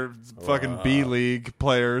 they're fucking B League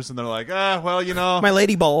players, and they're like, well, you know, My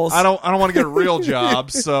lady balls. I don't want to get a real job,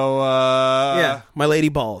 so yeah, my lady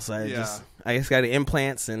balls. I yeah. just got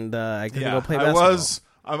implants, and I can yeah. go play basketball.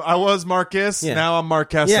 I was Marcus. Yeah. Now I'm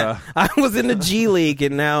Marquesa. Yeah, I was in the G League,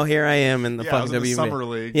 and now here I am in the Yeah, I fucking was in the WNBA. Summer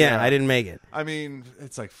League. Yeah, Yeah. I didn't make it. I mean,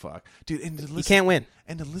 it's like, fuck, dude. And to listen, You can't win.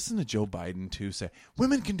 And to listen to Joe Biden too say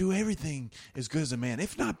women can do everything as good as a man,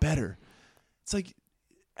 if not better. It's like,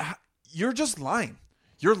 you're just lying.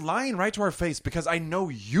 You're lying right to our face, because I know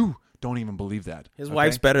you don't even believe that. His okay?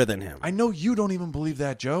 wife's better than him. I know you don't even believe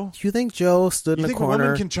that, Joe. Do you think Joe stood You in a think a corner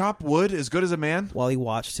woman can chop wood as good as a man? while he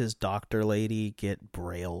watched his doctor lady get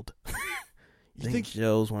brailed? You think think-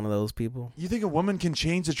 Joe's one of those people? You think a woman can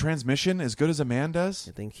change the transmission as good as a man does?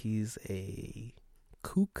 You think he's a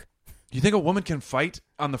kook? You think a woman can fight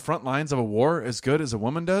on the front lines of a war as good as a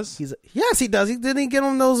woman does? Yes, he does. Didn't he get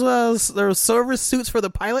him those service suits for the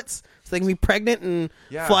pilots so they can be pregnant and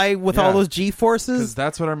Yeah, fly with yeah. all those G Because forces?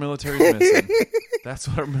 that's what our military's missing. That's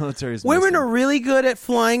what our military's missing. Women are really good at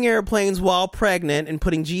flying airplanes while pregnant and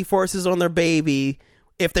putting G forces on their baby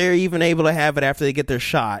if they're even able to have it after they get their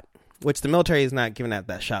shot. Which the military is not giving out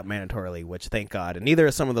that shot mandatorily. Which thank God, and neither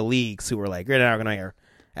are some of the leagues who were like, "We're not going to hear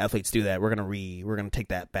athletes do that. We're gonna take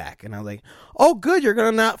that back." And I was like, "Oh, good. You're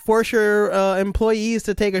gonna not force your employees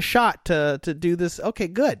to take a shot to do this. Okay,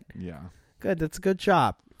 good, Yeah. good. That's a good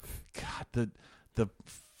job." God,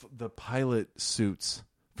 the pilot suits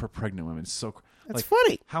for pregnant women is so. That's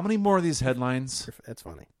funny. How many more of these headlines, That's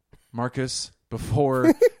funny. Marcus,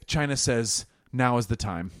 before China says now is the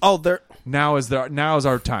time? Oh, they're. Now is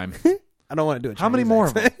our time. I don't want to do it. How many more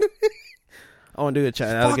of them? I want to do it.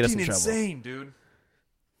 China. That'll get us in Fucking trouble. insane, dude.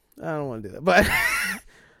 I don't want to do that. But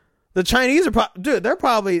the Chinese are dude, they're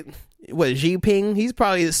probably Xi Jinping, he's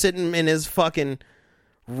probably sitting in his fucking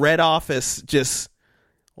red office just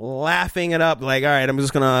laughing it up like, all right, I'm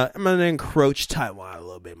gonna encroach Taiwan a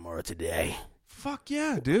little bit more today. Fuck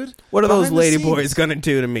yeah, dude. What are those Behind the lady scenes. boys gonna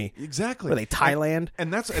do to me? Exactly. Are they Thailand?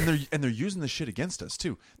 And they're using the shit against us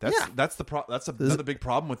too. That's Yeah. another big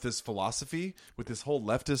problem with this philosophy, with this whole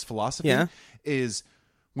leftist philosophy. Yeah. Is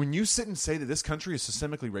when you sit and say that this country is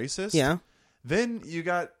systemically racist. Yeah. Then you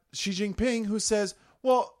got Xi Jinping who says,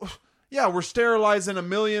 "Well, yeah, we're sterilizing 1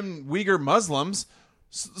 million Uyghur Muslims.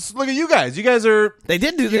 Look at you guys. You guys are They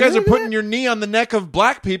did do You that. guys are Didn't they do putting that? your knee on the neck of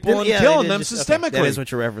black people and Yeah, they killing did them just- systemically. okay, that is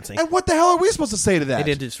what you're referencing. And what the hell are we supposed to say to that?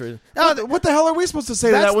 They did just What the hell are we supposed to say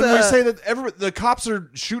to That's that when we the- say that the cops are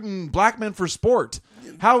shooting black men for sport?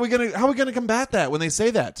 How are we gonna combat that when they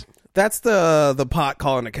say that? That's the pot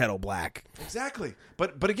calling the kettle black. Exactly.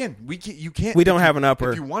 But again, you can't. We don't have an upper.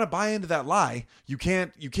 If you want to buy into that lie, you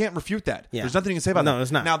can't refute that. Yeah. There's nothing you can say about No, that.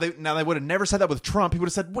 there's not. Now they would have never said that with Trump. He would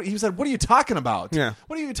have said, "What?" He said, "What are you talking about? Yeah.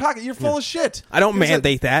 What are you talking? You're full of shit." I don't He said-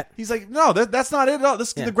 mandate that. He's like, "No, that's not it at all. This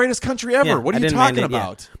is Yeah. the greatest country ever. Yeah, what I are you didn't talking mandate, yeah.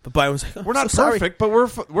 about? But Biden was like, "Oh, We're not so sorry. perfect, but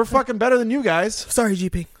we're fucking better than you guys." Sorry,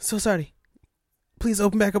 GP. So sorry. Please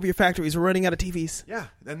open back up your factories. We're running out of TVs. Yeah,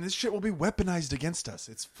 and this shit will be weaponized against us.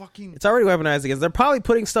 It's fucking. It's already weaponized against. They're probably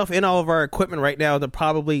putting stuff in all of our equipment right now.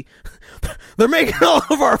 They're making all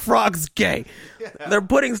of our frogs gay. Yeah.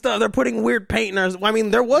 They're putting weird paint in ours. I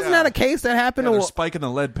mean, there wasn't Yeah. that a case that happened. Yeah, they're spiking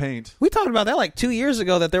the lead paint. We talked about that like 2 years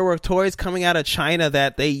ago, that there were toys coming out of China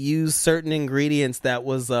that they used certain ingredients that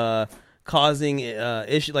was causing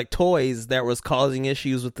issue, like toys that was causing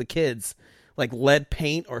issues with the kids, like lead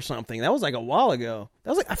paint or something. That was like a while ago.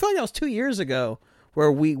 That was like, I feel like that was 2 years ago,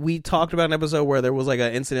 where we talked about an episode where there was like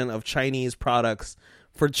an incident of Chinese products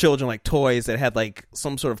for children, like toys that had like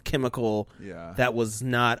some sort of chemical Yeah. that was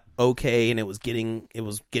not okay, and it was getting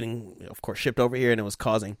of course shipped over here, and it was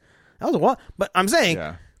causing. That was a while, but I'm saying.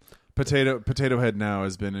 Yeah. Potato Head now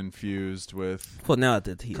has been infused with Well, now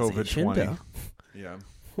that he's COVID-20. Yeah.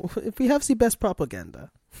 if we have the best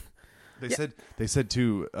propaganda. They said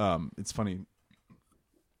too. It's funny.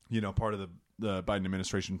 You know, part of the Biden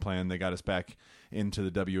administration plan, they got us back into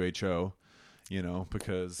the WHO. You know,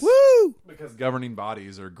 because governing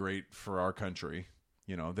bodies are great for our country.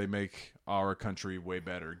 You know, they make our country way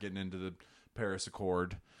better. Getting into the Paris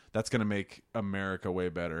Accord, that's going to make America way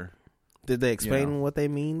better. Did they explain You know. what they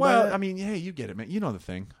mean? by Well, that? I mean, hey, you get it, man. You know the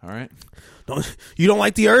thing, all right? You don't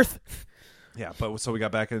like the Earth? Yeah, but so we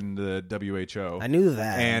got back in the WHO. I knew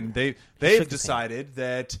that. And they've shook his decided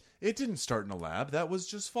that it didn't start in a lab. That was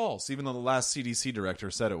just false, even though the last CDC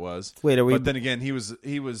director said it was. Wait, are we? But then again, he was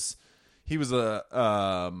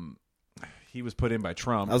put in by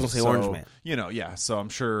Trump. I was gonna say Orange Man. You know, yeah. So I'm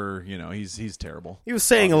sure he's terrible. He was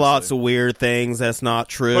saying obviously. lots of weird things. That's not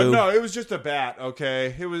true. But no, it was just a bat.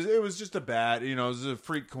 Okay, it was just a bat. You know, it was a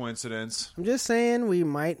freak coincidence. I'm just saying we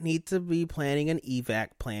might need to be planning an evac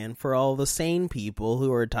plan for all the sane people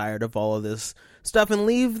who are tired of all of this stuff and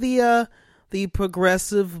leave the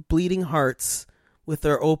progressive bleeding hearts with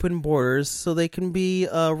their open borders so they can be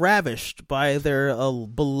ravished by their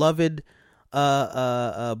beloved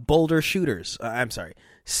Boulder shooters. I'm sorry.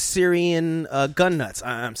 Syrian gun nuts.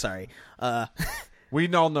 I'm sorry.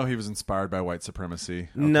 We all know he was inspired by white supremacy.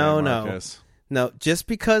 Okay, No. Marcus. No, just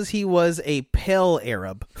because he was a pale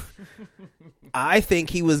Arab, I think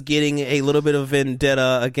he was getting a little bit of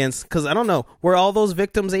vendetta against, because I don't know, were all those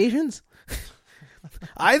victims Asians?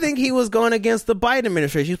 I think he was going against the Biden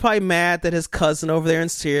administration. He's probably mad that his cousin over there in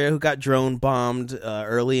Syria, who got drone bombed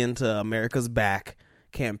early into America's Back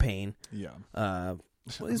campaign. Yeah.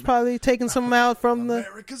 He's probably taking some out from the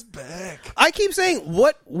America's back. I keep saying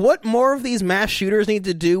what more of these mass shooters need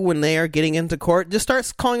to do when they are getting into court? Just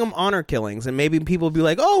start calling them honor killings, and maybe people will be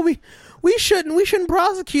like, "Oh, we shouldn't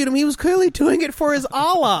prosecute him. He was clearly doing it for his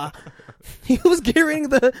Allah." He was getting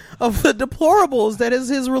rid of the deplorables that is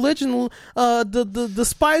his religion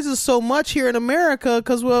despises so much here in America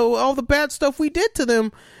because all the bad stuff we did to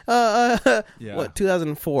them. Yeah. What,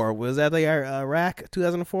 2004 was that the Iraq?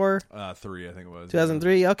 2004, 3 I think it was.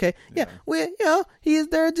 2003. Okay, yeah.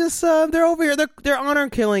 They're over here. They're honor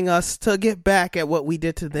killing us to get back at what we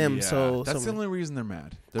did to them. Yeah, So that's the only reason they're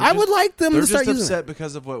mad. I would like them to start just using upset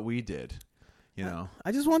because of what we did. You know,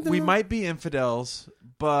 I just want them. we might be infidels,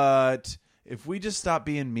 but if we just stop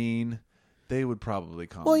being mean, they would probably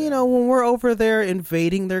calm Well, down. you know, when we're over there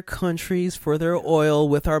invading their countries for their oil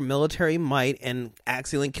with our military might and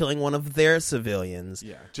accidentally killing one of their civilians,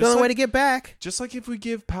 Yeah, the only way to get back. Just like if we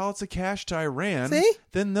give pallets of cash to Iran, See?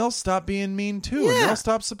 then they'll stop being mean too, Yeah. and they'll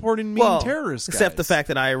stop supporting mean terrorists. Except the guys. fact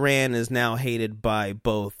that Iran is now hated by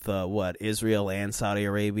both Israel and Saudi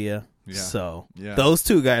Arabia. Yeah. So Yeah. those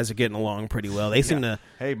two guys are getting along pretty well. They seem to.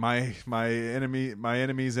 Hey, my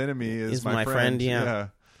enemy's enemy is my friend. Yeah.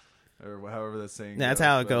 Or however that saying. That's goes,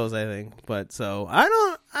 how it but- goes, I think. But so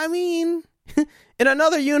I mean, in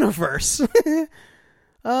another universe,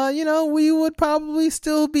 we would probably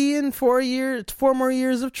still be in 4 more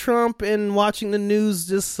years of Trump and watching the news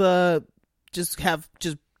just have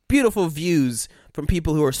beautiful views from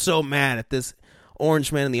people who are so mad at this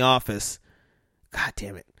orange man in the office. God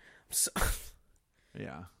damn it.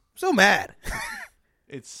 Yeah. So mad.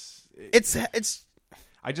 It's.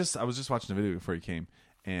 I was just watching a video before you came,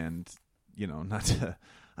 and not to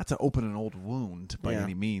open an old wound by Yeah.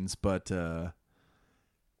 any means, but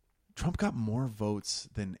Trump got more votes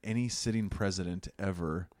than any sitting president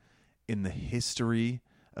ever in the history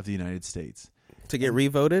of the United States, to get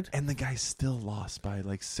revoted. and the guy still lost by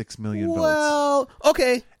like 6 million votes. Well,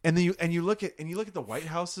 okay. And then you look at the White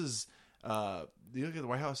House's YouTube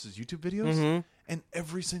videos, Mm-hmm. and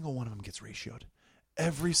every single one of them gets ratioed.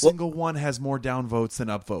 Every single one has more downvotes than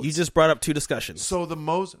upvotes. You just brought up two discussions. So the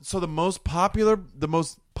most popular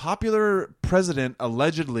president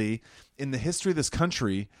allegedly in the history of this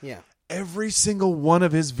country. Yeah. Every single one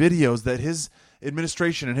of his videos that his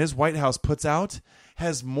administration and his White House puts out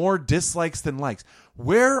has more dislikes than likes.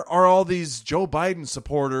 Where are all these Joe Biden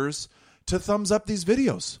supporters to thumbs up these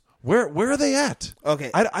videos? Where are they at? Okay.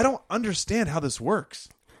 I don't understand how this works.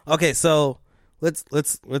 Okay, so let's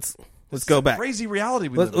go back. Crazy reality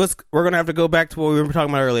we live in. We're gonna have to go back to what we were talking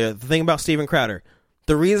about earlier. The thing about Steven Crowder.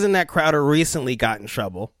 The reason that Crowder recently got in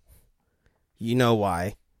trouble. You know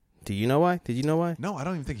why? Do you know why? Did you know why? No, I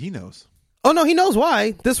don't even think he knows. Oh no, he knows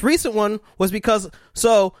why. This recent one was because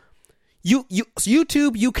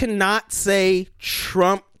YouTube, you cannot say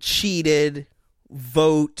Trump cheated,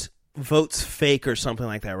 votes fake or something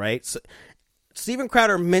like that, right? So, Steven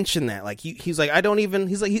Crowder mentioned that, like he's like, I don't even.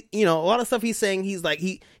 He's like, a lot of stuff he's saying. He's like,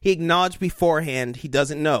 he acknowledged beforehand he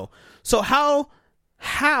doesn't know. So how,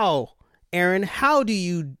 Aaron, how do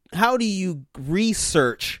you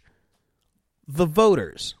research the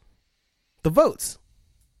voters, the votes?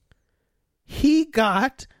 He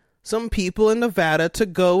got some people in Nevada to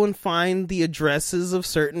go and find the addresses of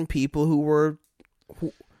certain people who were.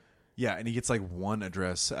 Yeah, and he gets like one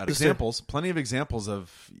address out of examples. Plenty of examples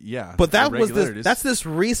of But that was irregularities. that's this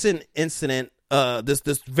recent incident. This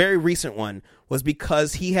very recent one was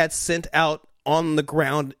because he had sent out on the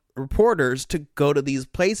ground reporters to go to these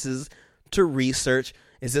places to research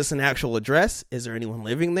Is this an actual address? Is there anyone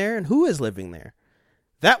living there? And who is living there?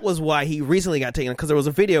 That was why he recently got taken, because there was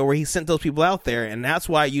a video where he sent those people out there, and that's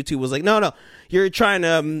why YouTube was like, no, you're trying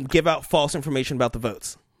to give out false information about the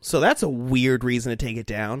votes. So that's a weird reason to take it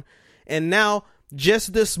down. And now,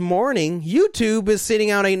 just this morning, YouTube is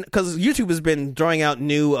sitting out because YouTube has been drawing out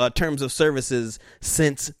new terms of services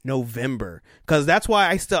since November. Because that's why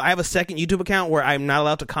I have a second YouTube account where I'm not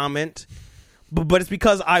allowed to comment, but it's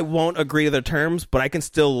because I won't agree to their terms, but I can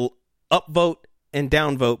still upvote and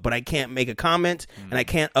downvote, but I can't make a comment, and I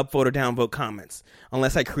can't upvote or downvote comments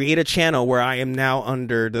unless I create a channel where I am now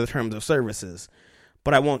under the terms of services.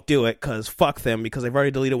 But I won't do it because fuck them, because they've already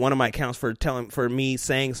deleted one of my accounts for me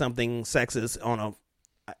saying something sexist on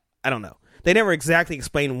I don't know. They never exactly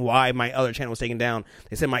explained why my other channel was taken down.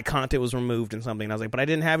 They said my content was removed and something, and I was like, but I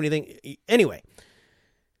didn't have anything. Anyway,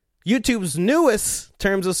 YouTube's newest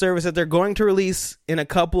terms of service that they're going to release in a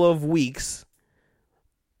couple of weeks,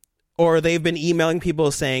 or they've been emailing people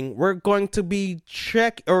saying, we're going to be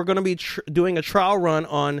doing a trial run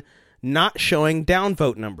on not showing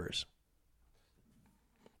downvote numbers.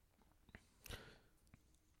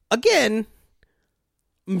 Again,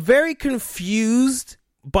 I'm very confused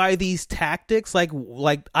by these tactics. Like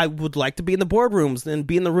I would like to be in the boardrooms and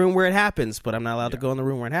be in the room where it happens, but I'm not allowed to go in the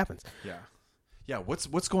room where it happens. Yeah.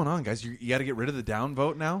 What's going on, guys? You got to get rid of the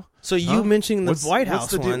downvote now? So you mentioning the White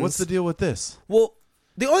House ones. What's the deal with this? Well,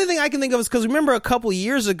 the only thing I can think of is because remember a couple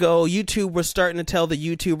years ago, YouTube was starting to tell the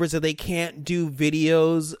YouTubers that they can't do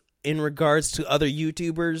videos in regards to other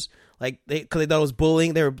YouTubers, because they thought it was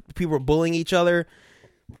bullying. People were bullying each other.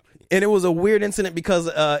 And it was a weird incident because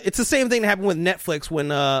it's the same thing that happened with Netflix when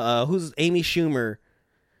who's Amy Schumer,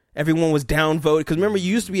 everyone was downvoted. Because remember, you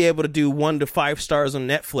used to be able to do 1 to 5 stars on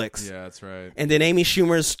Netflix. Yeah, that's right. And then Amy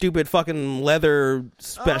Schumer's stupid fucking leather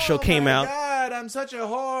special came out. Oh my God, I'm such a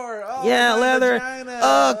whore. Oh, yeah, leather.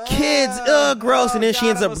 Vagina. Kids. Gross. And then she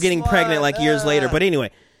ends up getting pregnant years later. But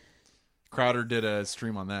anyway. Crowder did a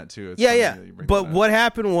stream on that too. It's yeah. But what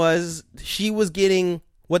happened was she was getting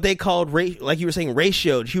what they called, like you were saying,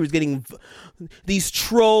 ratioed. She was getting these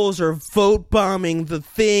trolls are vote bombing the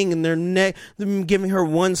thing, and they're giving her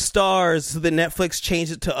 1 star. So the Netflix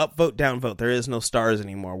changed it to upvote, downvote. There is no stars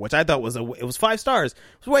anymore, which I thought it was 5 stars.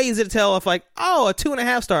 It was way easy to tell if a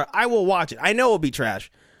 2.5 star. I will watch it. I know it'll be trash,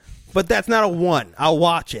 but that's not a 1. I'll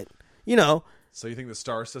watch it. So you think the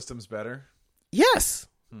star system's better? Yes.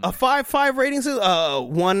 A 5 ratings,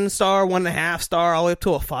 1 star, 1.5 star, all the way up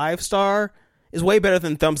to a 5 star. Is way better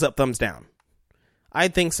than thumbs up, thumbs down. I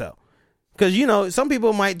think so. Because, some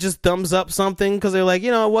people might just thumbs up something because they're like,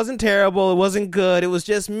 it wasn't terrible, it wasn't good, it was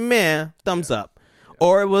just meh, thumbs up. Yeah.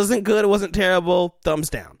 Or it wasn't good, it wasn't terrible, thumbs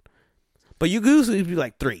down. But you usually be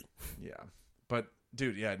like 3. Yeah. But,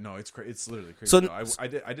 dude, yeah, no, it's literally crazy. So, I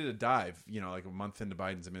did a dive, like a month into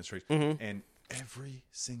Biden's administration, and every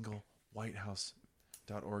single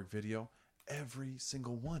WhiteHouse.org video, every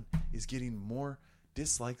single one is getting more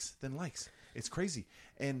dislikes than likes. It's crazy.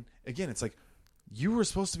 And again, it's like, you were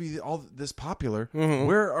supposed to be all this popular.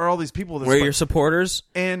 Where are all these people? Where are your supporters?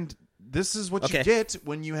 And this is what you get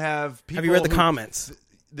when you have people. Have you read the comments?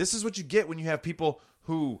 This is what you get when you have people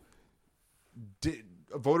who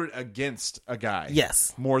voted against a guy.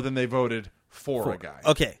 Yes. More than they voted for a guy.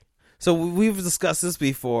 Okay. So we've discussed this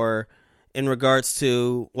before in regards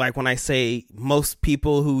to, when I say most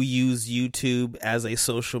people who use YouTube as a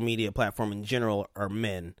social media platform in general are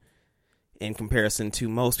men, in comparison to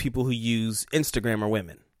most people who use Instagram are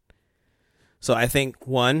women. So I think,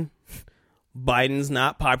 1, Biden's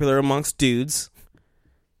not popular amongst dudes.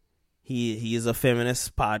 He is a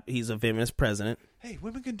feminist he's a feminist president. Hey,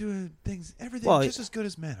 women can do everything just as good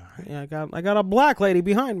as men, all right? Yeah, I got a black lady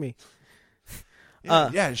behind me.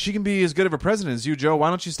 Yeah, she can be as good of a president as you, Joe. Why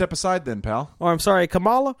don't you step aside then, pal? Or I'm sorry,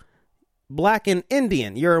 Kamala, black and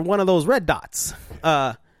Indian. You're one of those red dots.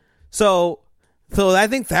 So I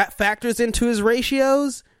think that factors into his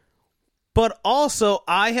ratios. But also,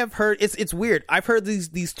 I have heard it's weird. I've heard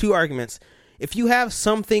these 2 arguments. If you have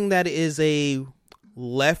something that is a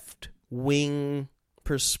left wing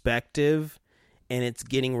perspective and it's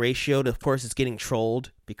getting ratioed, of course it's getting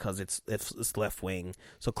trolled because it's left wing.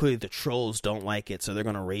 So clearly the trolls don't like it, so they're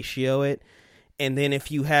going to ratio it. And then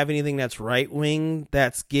if you have anything that's right wing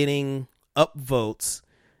that's getting upvotes,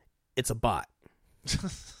 it's a bot.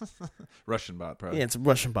 Russian bot, probably. Yeah, it's a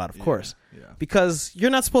Russian bot, of course. Yeah. Because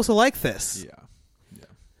you're not supposed to like this. Yeah.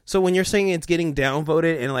 So when you're saying it's getting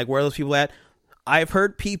downvoted and where are those people at? I've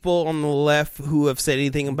heard people on the left who have said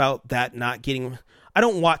anything about that not getting. I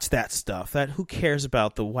don't watch that stuff. Who cares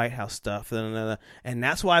about the White House stuff? And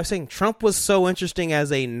that's why I'm saying Trump was so interesting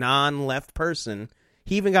as a non-left person.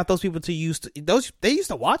 He even got those people to they used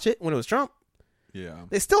to watch it when it was Trump. Yeah.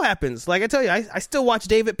 It still happens. Like I tell you, I still watch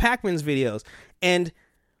David Pakman's videos, and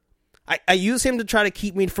I use him to try to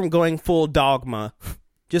keep me from going full dogma,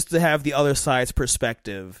 just to have the other side's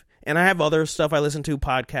perspective. And I have other stuff I listen to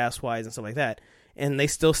podcast wise and stuff like that, and they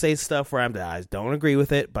still say stuff where I don't agree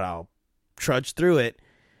with it, but I'll trudge through it.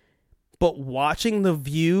 But watching the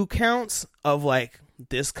view counts of like,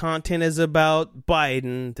 this content is about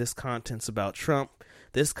Biden, this content's about Trump,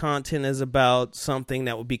 this content is about something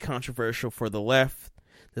that would be controversial for the left,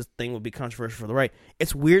 this thing would be controversial for the right.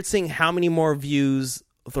 It's weird seeing how many more views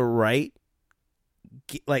the right,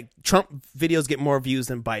 like Trump videos get more views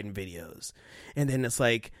than Biden videos. And then it's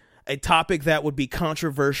like a topic that would be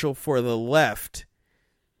controversial for the left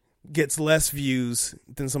gets less views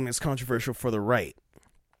than something that's controversial for the right.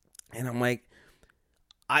 And I'm like,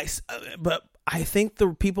 but I think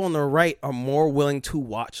the people on the right are more willing to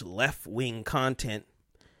watch left-wing content,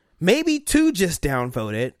 maybe to just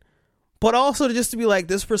downvote it, but also just to be like,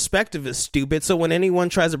 this perspective is stupid. So when anyone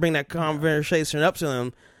tries to bring that conversation up to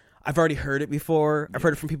them, I've already heard it before. I've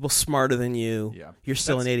heard it from people smarter than you. Yeah. You're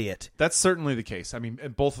still an idiot. That's certainly the case. I mean,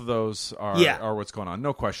 both of those are what's going on.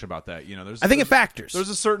 No question about that. You know, I think it factors. There's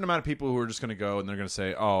a certain amount of people who are just going to go and they're going to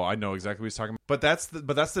say, "Oh, I know exactly what he's talking about." But that's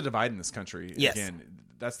the divide in this country. Yes. Again,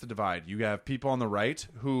 that's the divide. You have people on the right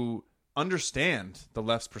who understand the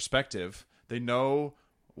left's perspective. They know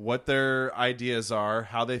what their ideas are,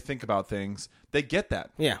 how they think about things. They get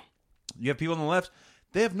that. Yeah. You have people on the left.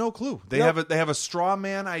 They have no clue. They have a straw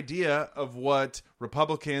man idea of what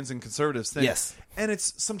Republicans and conservatives think. Yes. And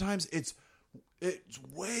sometimes it's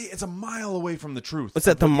a mile away from the truth. What's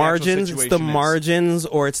that? The margins? It's the situation is. margins,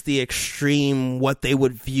 or it's the extreme, what they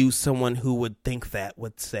would view someone who would think that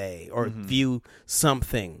would say, or view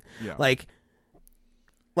something. Yeah. Like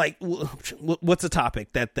what's a topic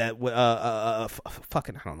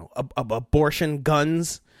fucking, I don't know, abortion,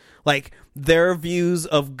 guns. Like, their views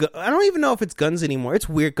of I don't even know if it's guns anymore. It's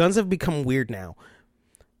weird. Guns have become weird now.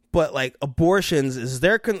 But like, abortions is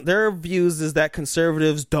their views is that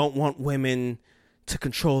conservatives don't want women to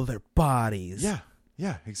control their bodies.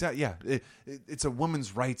 Yeah, exactly. Yeah, it's a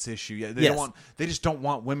women's rights issue. Yeah, Yes. they just don't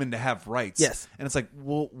want women to have rights. Yes. And it's like,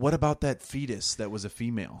 well, what about that fetus that was a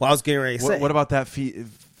female? Well, I was getting ready to say, What about that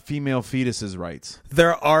female fetus's rights?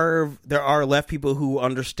 there are left people who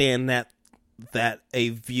understand that a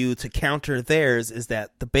view to counter theirs is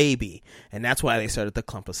that the baby, and that's why they started the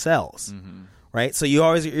clump of cells. Right? So you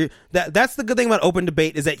always that's the good thing about open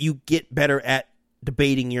debate, is that you get better at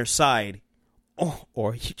debating your side,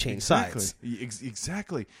 or you change sides.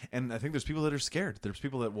 Exactly. And I think there's people that are scared. There's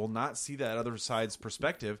people that will not see that other side's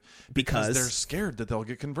perspective Because they're scared that they'll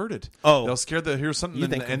get converted. Oh. They're scared that here's something You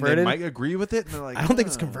think and they converted? might agree with it. And they're like, I don't think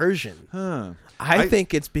it's conversion. I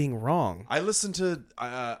think it's being wrong. I listen to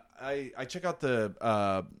I check out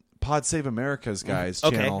the Pod Save America's guys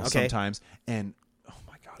Okay, channel okay. sometimes, and oh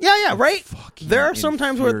my god, Yeah, right. fucking There are some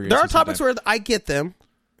times where there are infuriates me topics sometimes. where I get them.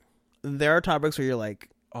 There are topics where you're like,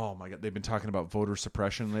 oh my god, they've been talking about voter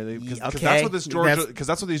suppression lately because Okay, that's what this Georgia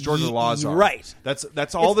that's what these Georgia laws are. right.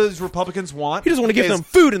 That's all these Republicans want. He doesn't want to give is- them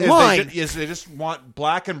food in is line. They just want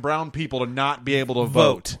black and brown people to not be able to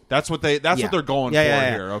vote. That's what Yeah. what they're going Yeah, for yeah, yeah.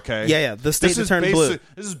 here. Okay. Yeah. The state to turn blue.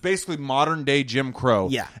 This is basically modern day Jim Crow.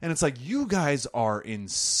 Yeah. And it's like, you guys are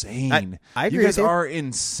insane. I agree You guys with you. are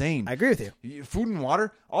insane. I agree with you. Food and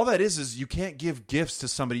water. All that is you can't give gifts to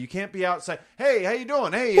somebody. You can't be outside. Hey, how you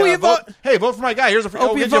doing? Hey, Who you vote. vote- Hey, vote for my guy. Here's a free.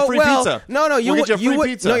 Hope We'll you get you a vote free well. pizza. No, We'll get you a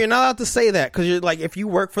free pizza. No, you're not allowed to say that, because you're like, if you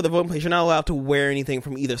work for the voting place, you're not allowed to wear anything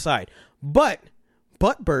from either side. But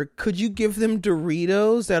Bert, could you give them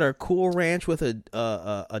Doritos that are Cool Ranch with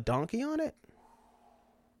a donkey on it?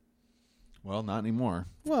 Well, not anymore.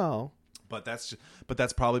 Well, But that's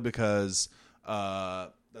probably because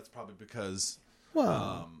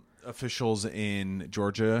officials in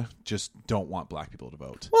Georgia just don't want black people to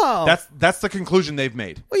vote. Well- that's the conclusion they've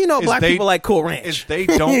made. well, you know, Is black they- people like Cool Ranch. Is they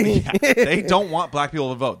don't want black people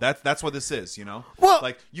to vote. That's what this is, you know? Well,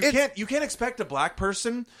 like you can't expect a black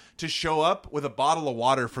person to show up with a bottle of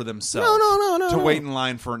water for themselves. No, To no. wait in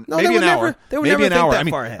line for they maybe would an never- hour. they would maybe never an think hour. that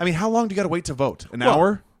far ahead. I mean, how long do you got to wait to vote? An Well-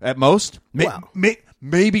 hour at most? Well-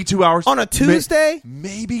 Maybe 2 hours On a Tuesday?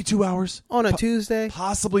 Maybe 2 hours on a Tuesday.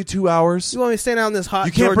 possibly 2 hours. You want me to stand out in this hot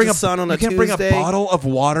You can't Georgia bring a sun on a you can't Tuesday? bring a bottle of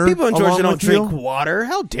water. People in Georgia along don't with drink you? water.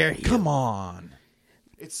 How dare you? Come on,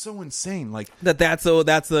 it's so insane. Like, That's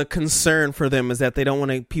the concern for them, is that they don't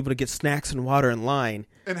want people to get snacks and water in line.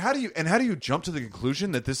 and how do you jump to the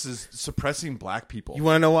conclusion that this is suppressing black people? You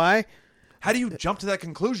want to know why? How do you jump to that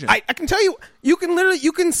conclusion? I can tell you.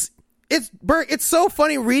 It's Bert. It's so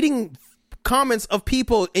funny reading comments of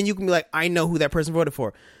people, and you can be like, I know who that person voted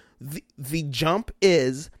for. The jump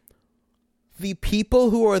is the people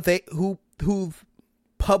who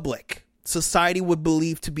public society would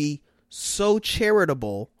believe to be so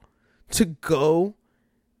charitable to go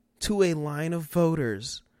to a line of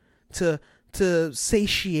voters to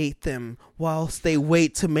satiate them whilst they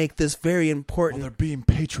wait to make this very important. Well, they're being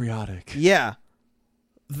patriotic. Yeah.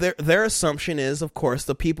 Their assumption is, of course,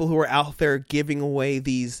 the people who are out there giving away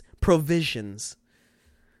these provisions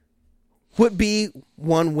would be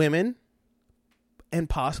women and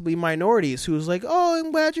possibly minorities who's like, oh,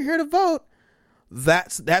 I'm glad you're here to vote.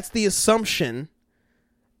 That's the assumption.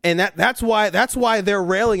 And that's why they're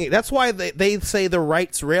railing. That's why they say the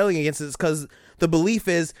right's railing against it, is because the belief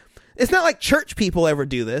is, it's not like church people ever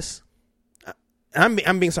do this.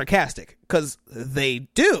 I'm being sarcastic because they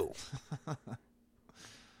do.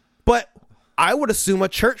 But I would assume a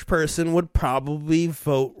church person would probably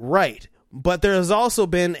vote right. But there has also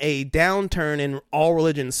been a downturn in all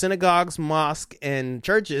religions, synagogues, mosques, and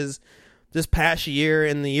churches this past year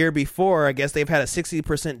and the year before. I guess they've had a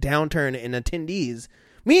 60% downturn in attendees.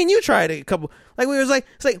 Me and you tried a couple, like we was like,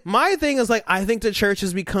 it's like, my thing is like, I think the church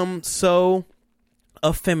has become so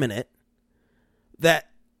effeminate that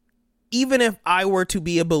even if I were to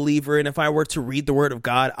be a believer and if I were to read the word of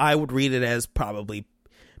God, I would read it as probably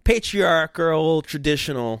patriarchal,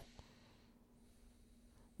 traditional,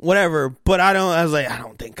 whatever. But I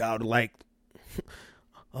don't think I would like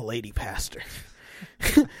a lady pastor.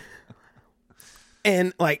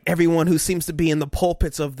 And like everyone who seems to be in the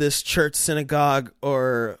pulpits of this church, synagogue,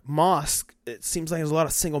 or mosque, it seems like there's a lot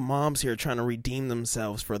of single moms here trying to redeem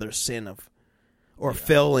themselves for their sin of, or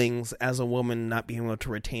failings as a woman not being able to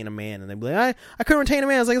retain a man. And they'd be like, I couldn't retain a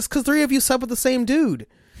man. I was like, it's because 3 of you slept with the same dude.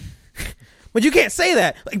 But you can't say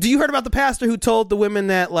that. Like, do you heard about the pastor who told the women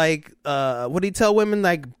that, like, what did he tell women,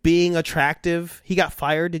 like, being attractive? He got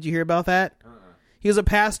fired. Did you hear about that? He was a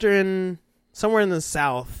pastor somewhere in the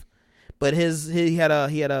South. But he had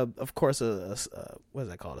of course a what is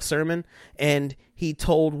that called, a sermon, and he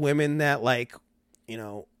told women that, like, you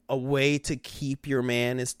know, a way to keep your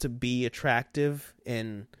man is to be attractive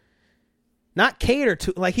and not cater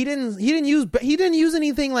to, like, he didn't use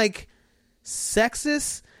anything like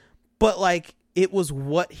sexist, but like it was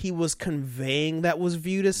what he was conveying that was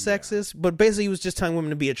viewed as sexist. But basically he was just telling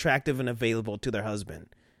women to be attractive and available to their husband,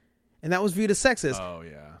 and that was viewed as sexist. Oh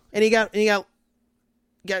yeah. And he got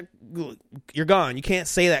you're gone. You can't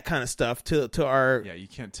say that kind of stuff to our. Yeah, you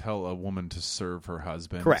can't tell a woman to serve her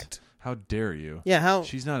husband. Correct. How dare you? Yeah,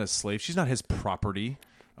 she's not a slave. She's not his property.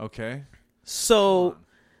 Okay. So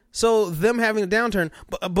them having a downturn,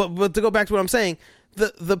 but to go back to what I'm saying,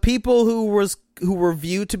 the people who were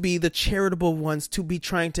viewed to be the charitable ones, to be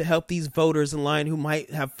trying to help these voters in line who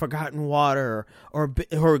might have forgotten water or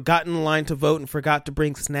gotten in line to vote and forgot to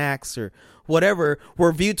bring snacks or whatever,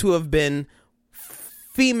 were viewed to have been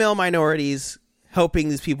female minorities helping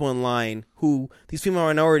these people in line, who these female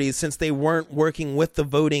minorities, since they weren't working with the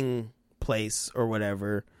voting place or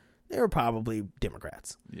whatever, they were probably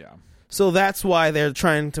Democrats. Yeah. So that's why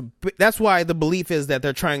that's why the belief is that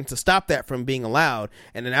they're trying to stop that from being allowed.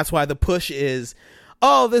 And then that's why the push is,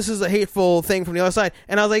 oh, this is a hateful thing from the other side.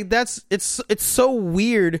 And I was like, it's so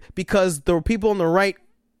weird, because the people on the right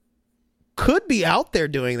could be out there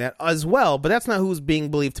doing that as well, but that's not who's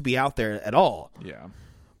being believed to be out there at all. Yeah.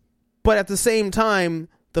 But at the same time,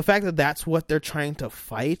 the fact that that's what they're trying to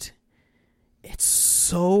fight, it's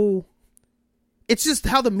just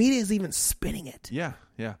how the media is even spinning it. Yeah,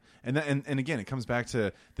 yeah. And again, it comes back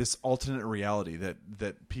to this alternate reality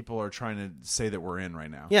that people are trying to say that we're in right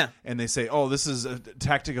now. Yeah. And they say, oh, this is a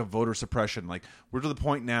tactic of voter suppression. Like, we're to the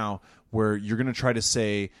point now where you're going to try to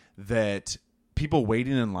say that people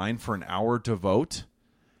waiting in line for an hour to vote,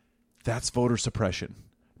 that's voter suppression.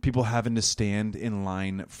 People having to stand in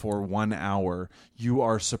line for 1 hour, you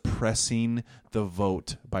are suppressing the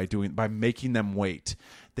vote by making them wait.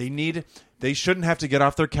 They shouldn't have to get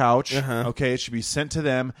off their couch. Okay, it should be sent to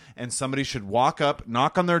them, and somebody should walk up,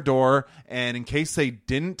 knock on their door, and in case they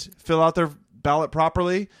didn't fill out their ballot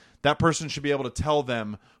properly, that person should be able to tell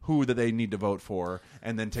them who that they need to vote for,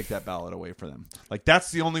 and then take that ballot away for them. Like, that's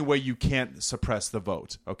the only way you can't suppress the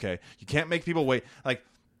vote. Okay, you can't make people wait. Like,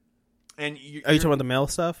 and are you talking about the mail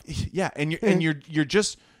stuff? Yeah, and you're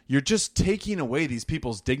just taking away these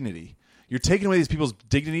people's dignity. You're taking away these people's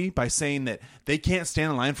dignity by saying that they can't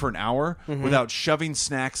stand in line for an hour without shoving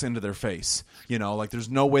snacks into their face. You know, like, there's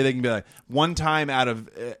no way they can be like, one time out of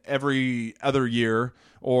every other year,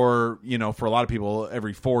 or, you know, for a lot of people,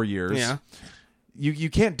 every 4 years. Yeah. You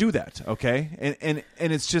can't do that, okay? And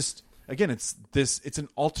it's just, again, it's an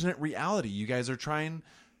alternate reality. You guys are trying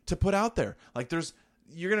to put out there. Like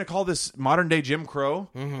you're going to call this modern day Jim Crow,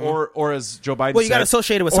 or as Joe Biden said, well, you got to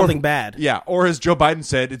associate it with something bad. Yeah, or as Joe Biden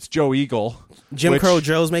said, it's Joe Eagle. Jim Crow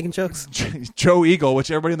Joe's making jokes. Joe Eagle,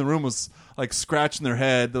 which everybody in the room was like scratching their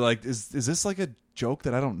head. They're like, is this like a joke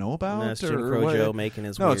that I don't know about? No, it's Jim Crow what? Joe making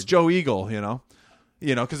his. No, weird... it's Joe Eagle.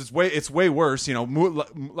 Because it's way worse.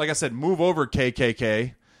 Like I said, move over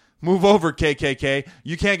KKK. Move over KKK.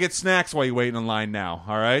 You can't get snacks while you waiting in line now.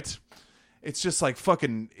 All right. It's just like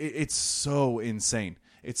fucking. It's so insane.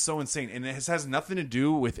 It's so insane, and it has nothing to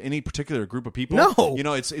do with any particular group of people.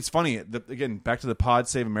 No, it's funny. Again, back to the Pod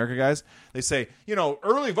Save America guys. They say,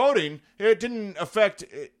 early voting, it didn't affect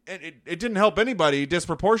it didn't help anybody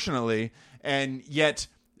disproportionately, and yet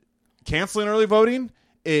canceling early voting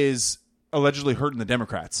is allegedly hurting the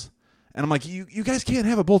Democrats. And I'm like, you guys can't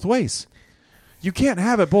have it both ways. You can't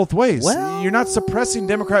have it both ways. Well, you're not suppressing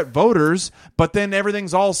Democrat voters, but then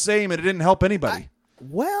everything's all same and it didn't help anybody.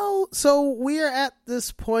 Well, so we're at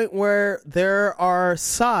this point where there are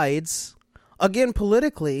sides, again,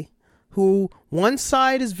 politically, who one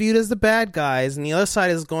side is viewed as the bad guys and the other side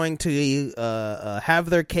is going to have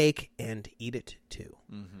their cake and eat it too.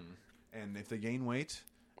 Mm-hmm. And if they gain weight,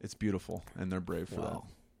 it's beautiful, and they're brave for that.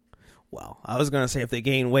 Well, I was going to say if they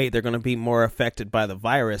gain weight, they're going to be more affected by the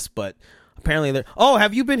virus, but apparently they're... Oh,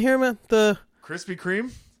 have you been hearing the... Krispy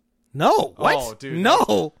Kreme? No, what? Oh, dude.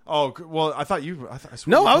 No. Oh, well, I thought you...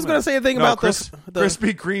 No, I was going to say a thing about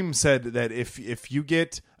Krispy Kreme said that if you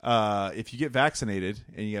get vaccinated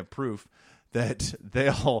and you have proof that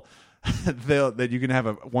that you can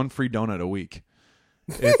have one free donut a week.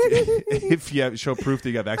 If you show proof that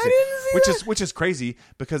you got vaccinated, which is crazy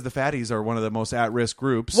because the fatties are one of the most at-risk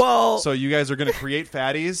groups. Well, so you guys are going to create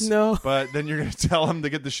fatties, no, but then you're going to tell them to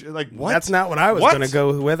get the like what? That's not what I was going to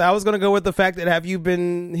go with. I was going to go with the fact that have you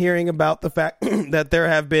been hearing about the fact that there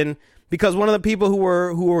have been, because one of the people who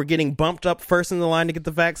were getting bumped up first in the line to get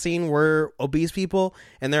the vaccine were obese people,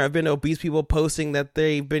 and there have been obese people posting that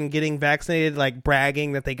they've been getting vaccinated, like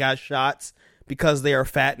bragging that they got shots because they are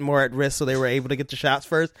fat and more at risk, so they were able to get the shots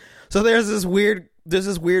first. So there's this weird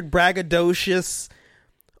braggadocious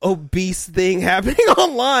obese thing happening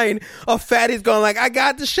online of fatties going like, I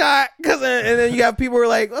got the shot, and then you got people who are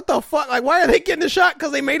like, what the fuck, like why are they getting the shot?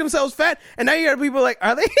 Because they made themselves fat. And now you got people like,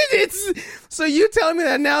 are they? So you telling me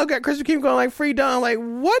that now got Krispy Kreme going like free don, like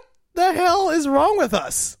what the hell is wrong with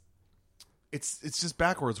us? It's just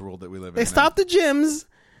backwards world that we live in. They stopped the gyms,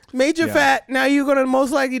 made you fat. Now you're going to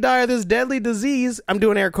most likely die of this deadly disease. I'm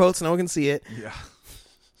doing air quotes. No one can see it. Yeah.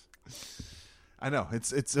 I know.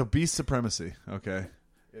 It's obese supremacy. Okay.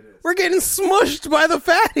 It is. We're getting smushed by the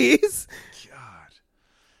fatties. God.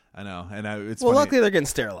 I know. And it's well, funny. luckily they're getting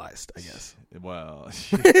sterilized, I guess. Well.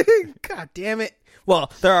 God damn it.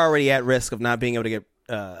 Well, they're already at risk of not being able to get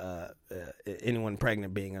anyone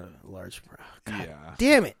pregnant being a large... God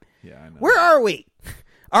damn it. Yeah, I know. Where are we?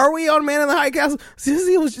 Are we on Man in the High Castle?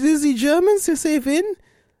 Is the Germans to save in?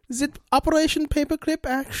 Is it Operation Paperclip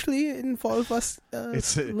actually involve us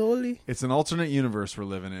slowly? It's an alternate universe we're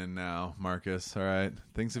living in now, Marcus. All right,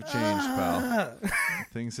 things have changed, pal.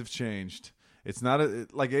 Things have changed. It's not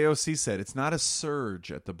like AOC said. It's not a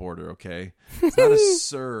surge at the border. Okay, it's not a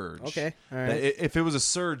surge. Okay, all right. If it was a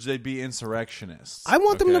surge, they'd be insurrectionists. I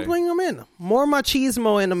want them to bring them in. More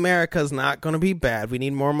machismo in America is not going to be bad. We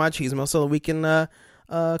need more machismo so that we can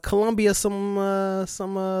Columbia some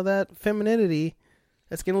of that femininity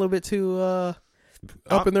that's getting a little bit too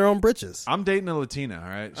up in their own britches. I'm dating a Latina, all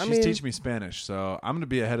right? She's teaching me Spanish, so I'm going to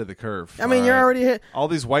be ahead of the curve. I mean, you're already hit. All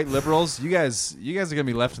these white liberals, you guys are going to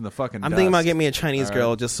be left in the fucking I'm dust. thinking about getting me a Chinese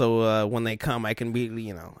girl just so when they come, I can be,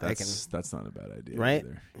 That's not a bad idea, right?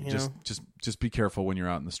 Either. Just be careful when you're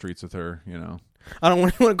out in the streets with her, I don't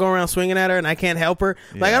want to go around swinging at her, and I can't help her.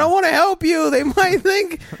 Yeah. Like, I don't want to help you. They might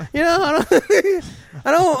think, I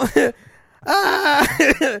don't.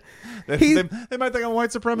 They might think I'm a white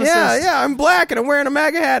supremacist. Yeah, I'm black and I'm wearing a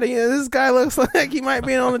MAGA hat. And, this guy looks like he might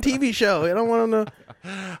be on a TV show. I don't want him to.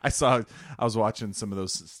 I was watching some of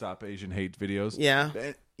those Stop Asian Hate videos. Yeah,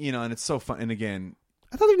 and it's so fun. And again,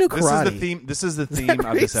 I thought they knew karate. This is the theme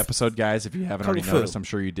of this episode, guys. If you haven't already noticed, I'm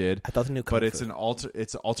sure you did. I thought they knew kung fu. It's an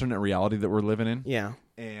alternate reality that we're living in. Yeah,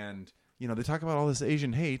 and they talk about all this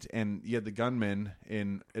Asian hate, and you had the gunman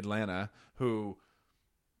in Atlanta who.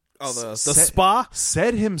 Oh, the spa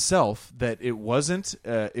said himself that it wasn't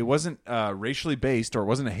racially based or it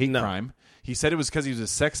wasn't a hate crime. He said it was because he was a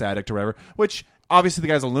sex addict or whatever. Which obviously the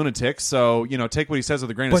guy's a lunatic, so take what he says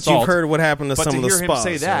with a grain of salt. But you've heard what happened to some of the spas. But to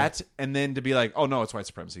hear him say that and then to be like, "Oh no, it's white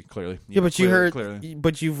supremacy." Clearly,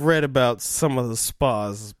 but you've read about some of the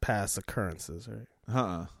spas' past occurrences,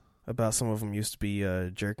 right? About some of them used to be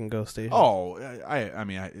jerk and go stations. Oh, I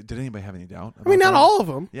mean, did anybody have any doubt? I mean, not that? all of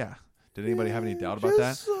them. Yeah. Did anybody have any doubt about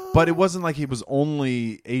that? But it wasn't like he was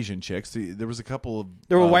only Asian chicks. There was a couple of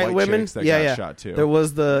there were white women chicks that got shot too. There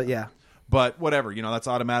was the But whatever, that's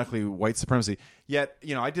automatically white supremacy. Yet,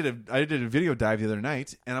 I did a video dive the other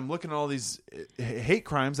night, and I'm looking at all these hate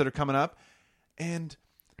crimes that are coming up, and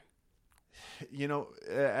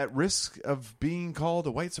at risk of being called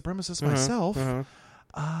a white supremacist myself,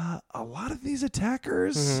 a lot of these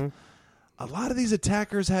attackers. A lot of these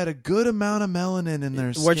attackers had a good amount of melanin in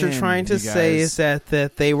their skin. What you're trying to say is that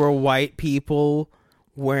they were white people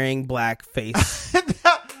wearing blackface.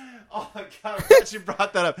 Oh my god! I'm glad you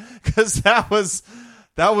brought that up, because that was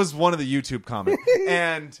one of the YouTube comments,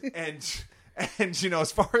 and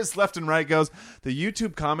as far as left and right goes, the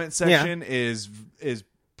YouTube comment section is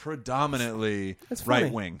predominantly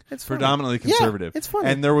right wing. It's predominantly conservative. Yeah, it's funny.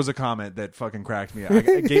 And there was a comment that fucking cracked me up.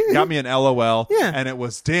 It got me an LOL. Yeah. And it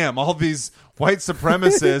was, damn, all these white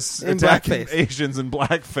supremacists attacking Asians in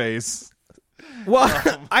blackface. Well,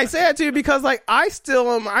 I say that to you because I still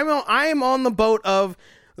am. I am on the boat of,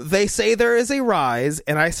 they say there is a rise,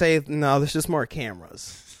 and I say no. There's just more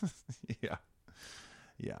cameras. Yeah.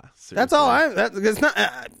 Seriously. That's all. It's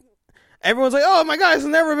not. Everyone's like, "Oh my god, it's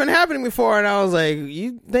never been happening before," and I was like,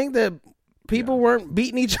 "You think that people weren't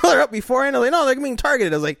beating each other up before?" And they're like, "No, they're being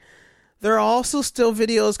targeted." I was like, "There are also still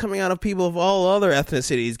videos coming out of people of all other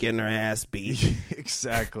ethnicities getting their ass beat."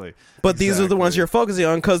 Exactly. But these are the ones you're focusing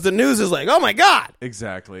on because the news is like, "Oh my god!"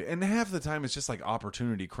 Exactly. And half the time it's just like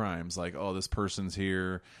opportunity crimes, like, "Oh, this person's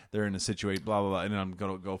here, they're in a situation, blah blah blah," and I'm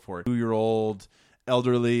gonna go for it. 2-year-old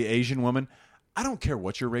elderly Asian woman. I don't care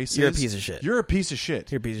what your race You're is. a piece of shit. You're a piece of shit.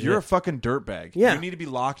 You're a fucking dirtbag. Yeah. You need to be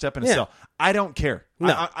locked up in a cell. I don't care.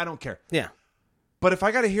 No. I don't care. Yeah. But if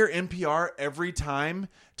I got to hear NPR every time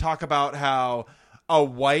talk about how a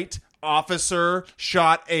white officer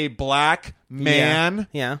shot a black man,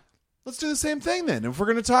 Yeah. let's do the same thing then. If we're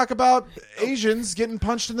going to talk about Asians getting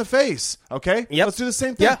punched in the face, okay? Yep. Let's do the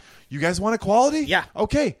same thing. Yeah. You guys want equality? Yeah.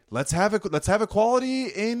 Okay. Let's have equality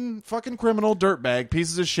in fucking criminal dirtbag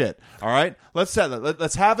pieces of shit. All right. Let's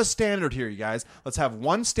have a standard here, you guys. Let's have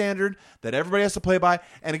one standard that everybody has to play by.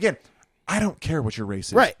 And again, I don't care what your race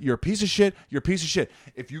is. Right. You're a piece of shit. You're a piece of shit.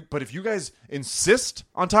 If you guys insist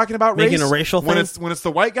on talking about Making race a racial when thing? it's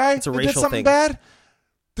the white guy It's a that did racial something thing. bad,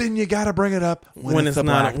 then you got to bring it up when it's the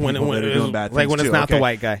not black people that are doing bad things when it's too, not the okay?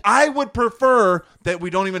 white guy. I would prefer that we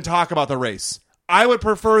don't even talk about the race. I would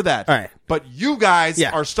prefer that. All right. But you guys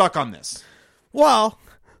are stuck on this. Well,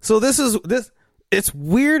 so this. It's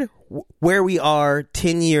weird where we are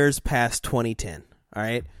 10 years past 2010. All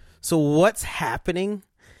right. So what's happening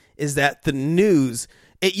is that the news.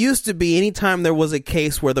 It used to be anytime there was a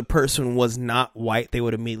case where the person was not white, they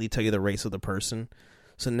would immediately tell you the race of the person.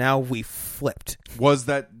 So now we flipped. Was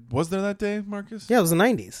there that day, Marcus? Yeah, it was the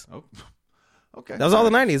 90s. Oh. Okay. That was all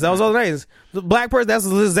the 90s. That was all the 90s. The black person, that's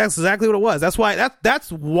exactly what it was. That's why that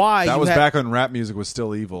was back when rap music was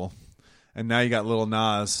still evil. And now you got Lil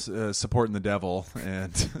Nas supporting the devil,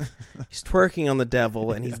 and he's twerking on the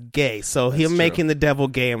devil, and he's gay. So him making the devil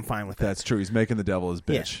gay, I'm fine with that. That's true. He's making the devil his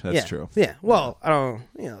bitch. That's true. Yeah. Well, I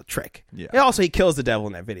don't, trick. Yeah. And also, he kills the devil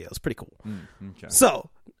in that video. It's pretty cool. Okay. So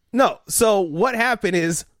what happened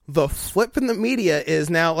is the flip in the media is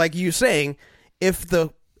now, like you're saying, if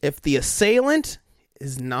the assailant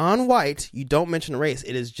is non-white, you don't mention race.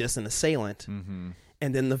 It is just an assailant, and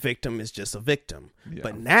then the victim is just a victim. Yeah.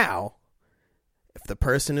 But now, if the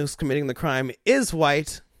person who's committing the crime is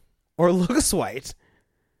white or looks white,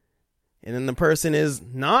 and then the person is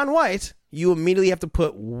non-white, you immediately have to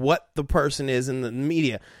put what the person is in the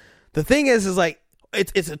media. The thing is like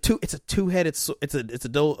it's a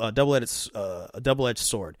double-edged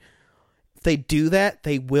sword. If they do that,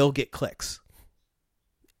 they will get clicks.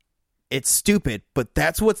 It's stupid, but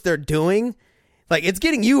that's what they're doing. Like, it's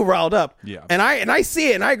getting you riled up. Yeah. And I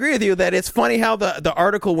see it, and I agree with you that it's funny how the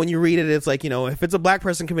article, when you read it, it's like, if it's a black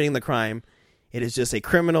person committing the crime, it is just a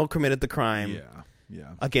criminal committed the crime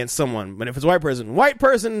against someone. But if it's white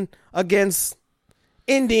person against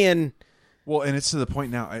Indian. Well, and it's to the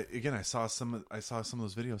point now. I saw some of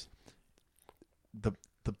those videos. The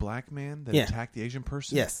black man that attacked the Asian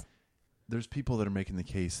person. Yes. There's people that are making the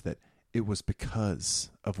case that it was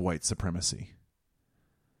because of white supremacy.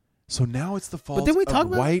 So now it's the fault of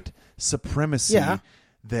white supremacy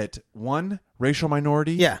that one racial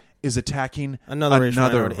minority is attacking another racial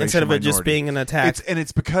minority instead of it just being an attack.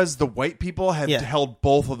 It's because the white people have held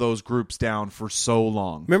both of those groups down for so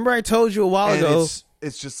long. Remember I told you a while ago.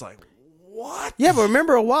 It's just like, what? Yeah, but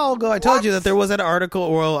remember a while ago I told you that there was that article,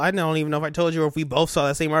 or I don't even know if I told you or if we both saw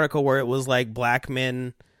that same article where it was like black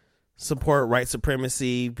men support white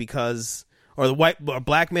supremacy because, or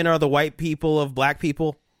black men are the white people of black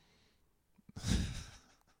people.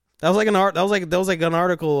 That was like an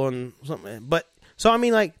article on something. But so I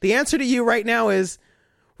mean, like, the answer to you right now is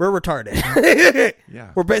we're retarded.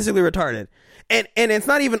 Yeah, we're basically retarded, and it's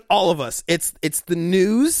not even all of us. It's the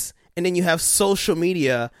news, and then you have social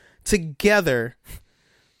media together.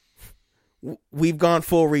 We've gone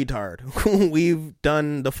full retard. We've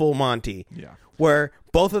done the full Monty. Yeah. Where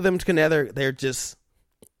both of them together, they're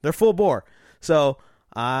full bore. So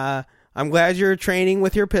I'm glad you're training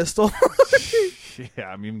with your pistol. Yeah,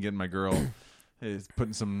 I'm even getting my girl is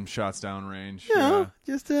putting some shots down range.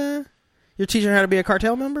 Just you're teaching her how to be a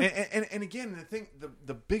cartel member. And again, the thing,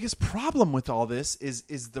 the biggest problem with all this is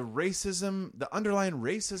the racism, the underlying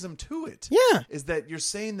racism to it. Yeah, is that you're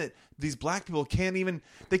saying that these black people can't even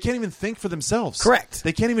think for themselves. Correct.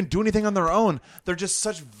 They can't even do anything on their own. They're just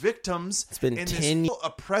such victims in this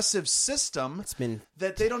oppressive system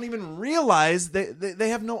that they don't even realize they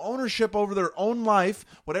have no ownership over their own life.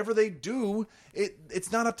 Whatever they do,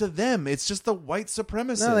 it's not up to them. It's just the white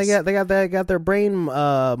supremacists. No, they got their brain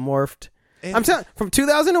morphed. I'm telling you, from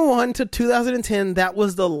 2001 to 2010, that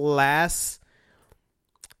was the last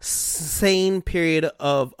sane period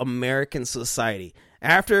of American society.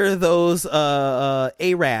 After those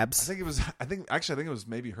Arabs, I think it was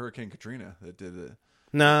maybe Hurricane Katrina that did it.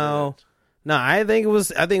 No, I think it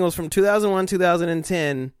was from 2001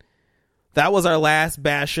 2010. That was our last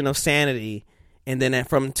bastion of sanity, and then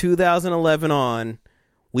from 2011 on,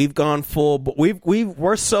 we've gone full.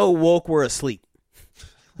 We're so woke, we're asleep.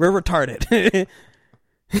 We're retarded.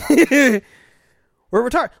 We're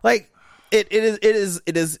retarded. Like it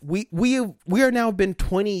is. We are now been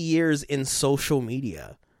 20 years in social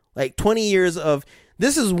media. Like 20 years of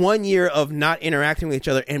this is 1 year of not interacting with each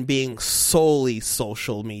other and being solely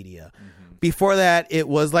social media. Mm-hmm. Before that, it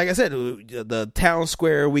was like I said, the town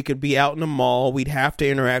square. We could be out in the mall. We'd have to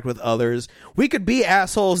interact with others. We could be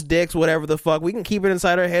assholes, dicks, whatever the fuck. We can keep it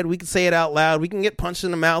inside our head. We can say it out loud. We can get punched in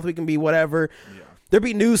the mouth. We can be whatever. Yeah. There'd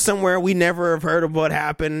be news somewhere we never have heard of what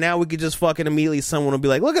happened. Now we could just fucking immediately someone will be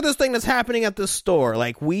like, look at this thing that's happening at this store.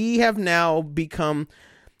 Like, we have now become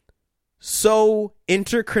so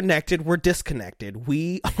interconnected, we're disconnected.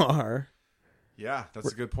 We are. Yeah,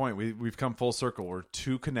 that's a good point. We've come full circle. We're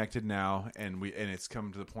too connected now, and it's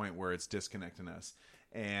come to the point where it's disconnecting us.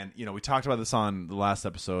 And, we talked about this on the last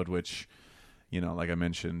episode, which, like I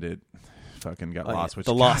mentioned, it fucking got lost. Which,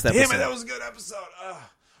 the lost episode. Damn it, that was a good episode.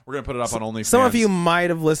 We're going to put it up on OnlyFans. Some of you might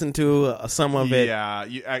have listened to some of it.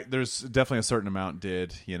 Yeah, there's definitely a certain amount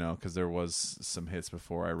did, because there was some hits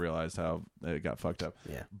before I realized how it got fucked up.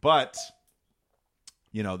 Yeah. But,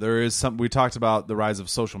 there is we talked about the rise of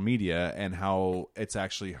social media and how it's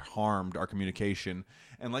actually harmed our communication.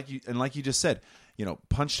 And like you just said,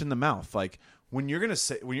 punched in the mouth. Like, when you're going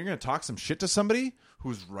to talk some shit to somebody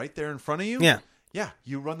who's right there in front of you. Yeah. Yeah,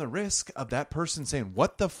 you run the risk of that person saying,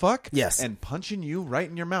 what the fuck? Yes. And punching you right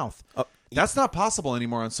in your mouth. That's not possible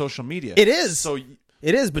anymore on social media. It is. So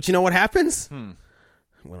it is, but you know what happens? I'm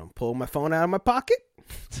going to pull my phone out of my pocket,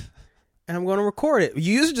 and I'm going to record it.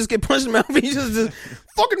 You used to just get punched in the mouth, and you just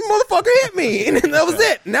fucking motherfucker hit me, and that was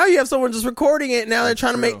it. Now you have someone just recording it, and now they're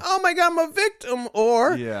trying to make, oh my God, I'm a victim.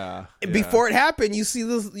 Or before it happened, you see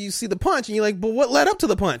the punch, and you're like, but what led up to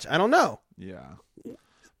the punch? I don't know. Yeah.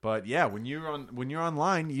 But yeah, when you're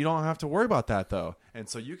online, you don't have to worry about that though, and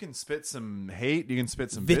so you can spit some hate, you can spit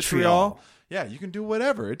some vitriol. Yeah, you can do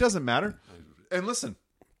whatever. It doesn't matter. And listen,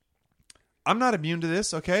 I'm not immune to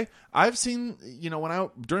this. Okay, I've seen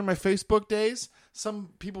during my Facebook days, some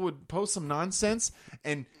people would post some nonsense,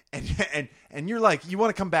 and you're like, you want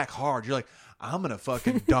to come back hard. You're like, I'm going to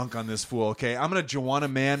fucking dunk on this fool, okay? I'm going to Joanna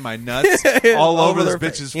Man my nuts all over this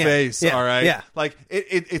bitch's face, all right? Yeah. Like,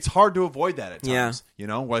 it's hard to avoid that at times,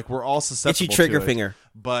 Like, we're all susceptible itchy trigger to it. finger.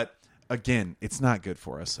 But, again, it's not good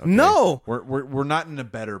for us, okay? No! We're not in a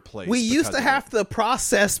better place. We used to have to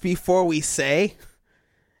process before we say,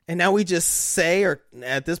 and now we just say, or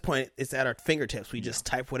at this point, it's at our fingertips. We just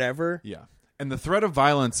type whatever. Yeah. And the threat of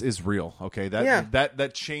violence is real, okay?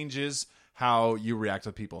 That changes how you react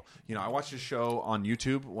to people. I watched a show on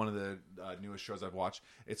YouTube, one of the newest shows I've watched.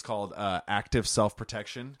 It's called Active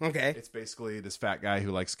Self-Protection. Okay. It's basically this fat guy who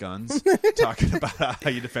likes guns talking about how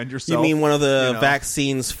you defend yourself. You mean one of the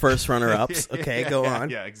vaccine's first runner-ups? Okay, go on.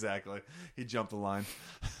 Yeah, exactly. He jumped the line.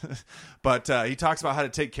 But he talks about how to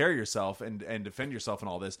take care of yourself and defend yourself and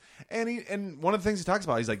all this. And one of the things he talks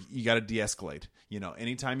about, he's like, you got to de-escalate.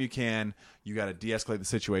 Anytime you can, you got to de-escalate the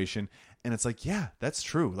situation. And it's like, yeah, that's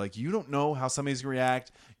true. Like, you don't know how somebody's going to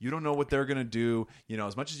react. You don't know what they're going to do.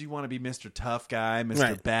 As much as you want to be Mr. Tough Guy,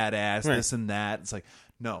 Mr. Badass, this and that. It's like,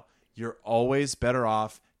 no, you're always better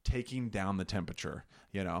off taking down the temperature,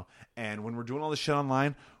 And when we're doing all this shit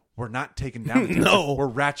online, we're not taking down the temperature. No. We're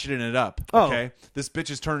ratcheting it up, Oh. okay? This bitch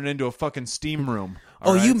is turning into a fucking steam room. Oh,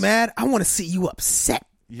 all right? you mad? I want to see you upset.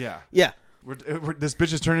 Yeah. Yeah. This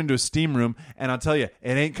bitch is turning into a steam room, and I'll tell you,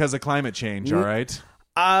 it ain't because of climate change, all right?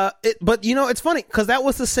 But it's funny because that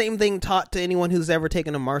was the same thing taught to anyone who's ever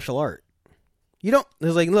taken a martial art. It's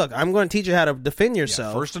like, look, I'm going to teach you how to defend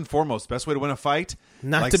yourself. First and foremost, best way to win a fight,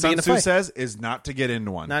 Not like to be Sun in a Tzu fight. says, is not to get into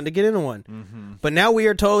one. Not to get into one. But now we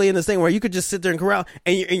are totally in this thing where you could just sit there and corral,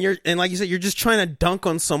 and like you said, you're just trying to dunk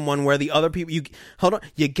on someone where the other people, you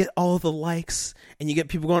get all the likes, and you get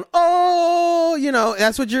people going, oh,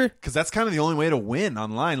 that's what you're. Because that's kind of the only way to win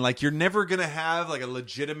online. Like, you're never going to have like a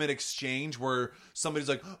legitimate exchange where somebody's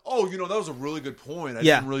like, oh, that was a really good point. I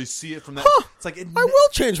didn't really see it from that. It's like, I will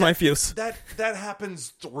change my views. That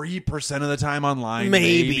happens 3% of the time online.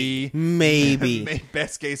 Maybe.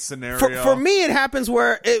 Best case scenario. For me, it happens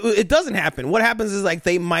where it doesn't happen. What happens is like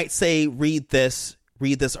they might say, read this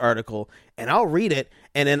article, and I'll read it,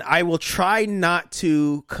 and then I will try not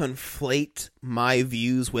to conflate my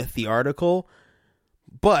views with the article.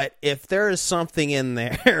 But if there is something in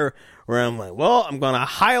there where I'm like, well, I'm going to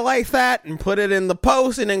highlight that and put it in the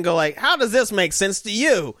post and then go like, how does this make sense to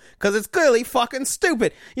you? Because it's clearly fucking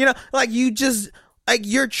stupid. You're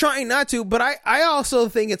trying not to, but I also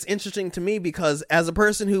think it's interesting to me because as a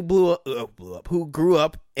person who who grew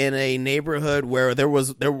up in a neighborhood where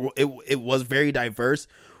it was very diverse,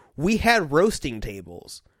 we had roasting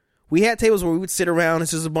tables. We had tables where we would sit around.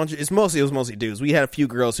 It's just it was mostly dudes. We had a few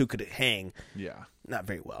girls who could hang. Yeah. Not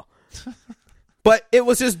very well. But it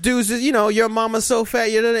was just dudes, your mama's so fat,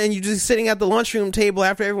 and you're just sitting at the lunchroom table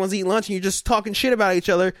after everyone's eating lunch and you're just talking shit about each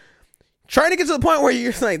other, trying to get to the point where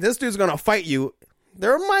you're like, this dude's going to fight you.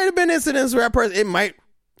 There might have been incidents where that person, it might,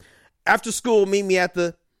 after school, meet me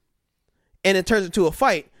and it turns into a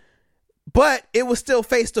fight. But it was still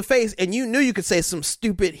face to face, and you knew you could say some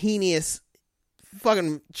stupid, heinous,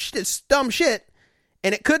 fucking dumb shit,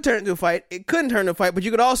 and it could turn into a fight. It couldn't turn into a fight, but you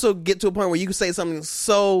could also get to a point where you could say something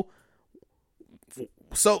so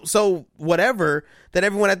whatever that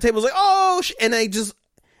everyone at the table was like, oh, and it ends,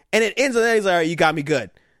 and then he's like, all right, you got me good.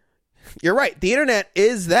 You're right. The internet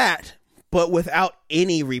is that, but without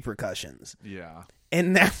any repercussions. Yeah.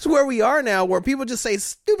 And that's where we are now, where people just say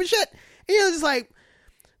stupid shit. And you're just like,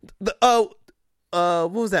 what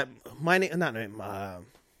was that?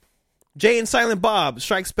 Jay and Silent Bob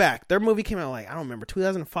Strikes Back. Their movie came out I don't remember,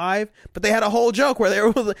 2005, but they had a whole joke where they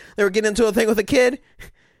were getting into a thing with a kid.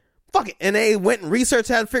 Fuck it. And they went and researched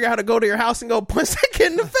how to figure out how to go to your house and go punch that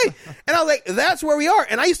kid in the face. And I was like, that's where we are.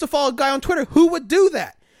 And I used to follow a guy on Twitter who would do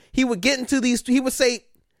that. He would get into these, he would say,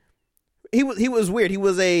 he was weird. He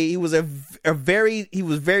was very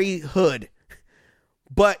hood,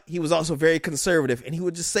 but he was also very conservative. And he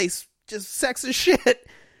would just say just sexist shit.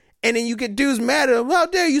 And then you get dudes mad at him. How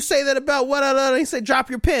dare you say that about what? And he said, drop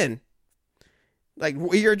your pin. Like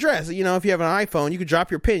your address. If you have an iPhone, you could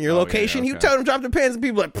drop your pin, your location. Yeah, okay. He would tell them drop the pins, and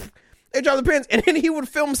people they drop the pins. And then he would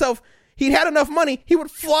film himself. He'd had enough money. He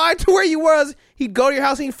would fly to where you was. He'd go to your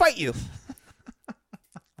house and he'd fight you.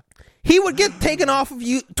 He would get taken off of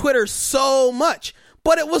Twitter so much.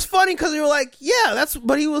 But it was funny because you were like, yeah, that's.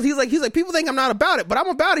 But he's like, people think I'm not about it, but I'm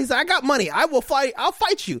about it. He's like, I got money. I'll fight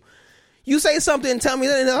you. You say something and tell me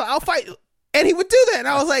that, and I'll fight you. And he would do that. And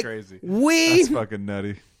I was like, crazy. That's fucking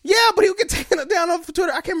nutty. Yeah, but he would get taken down off of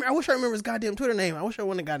Twitter. I can't remember. I wish I remember his goddamn Twitter name. I wish I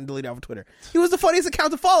wouldn't have gotten deleted off of Twitter. He was the funniest account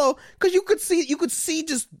to follow because you could see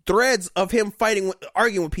just threads of him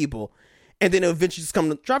arguing with people, and then eventually just come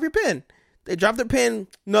to drop your pin. They drop their pin,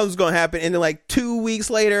 nothing's gonna happen, and then 2 weeks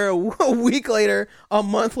later, a week later, a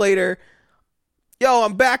month later, yo,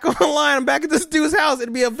 I'm back online. I'm back at this dude's house.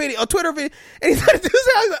 It'd be a Twitter video, and he's at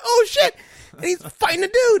this house. He's like, oh shit. And he's fighting a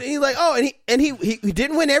dude, and he's like, oh, and he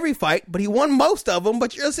didn't win every fight, but he won most of them.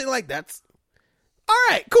 But you're just saying that's all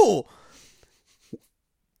right, cool.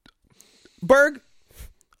 Berg,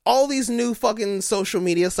 all these new fucking social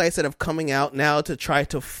media sites that have coming out now to try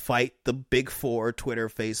to fight the big four: Twitter,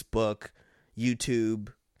 Facebook, YouTube.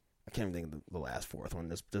 I can't even think of the last fourth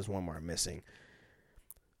one. There's one more I'm missing.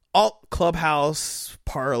 All Clubhouse,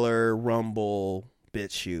 Parler, Rumble,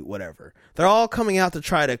 BitChute, whatever. They're all coming out to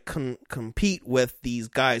try to compete with these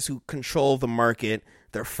guys who control the market.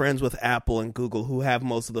 They're friends with Apple and Google, who have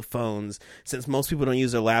most of the phones. Since most people don't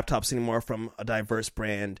use their laptops anymore from a diverse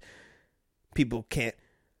brand, people can't.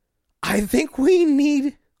 I think we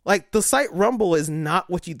need, the site Rumble is not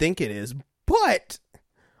what you think it is, but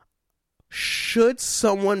should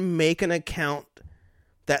someone make an account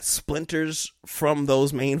that splinters from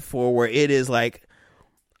those main four where it is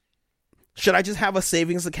should I just have a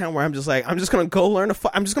savings account where I'm just going to go learn to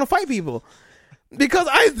fight? I'm just going to fight people. Because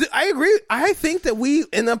I agree. I think that we,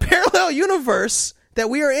 in the parallel universe that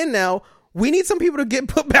we are in now, we need some people to get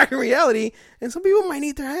put back in reality, and some people might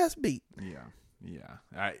need their ass beat. Yeah.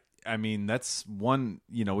 I mean, that's one,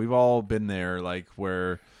 we've all been there, like,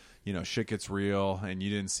 where, shit gets real and you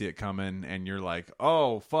didn't see it coming and you're like,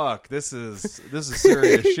 oh, fuck, this is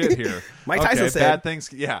serious shit here. Mike Tyson said. Bad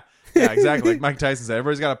things. Yeah, exactly. Like Mike Tyson said,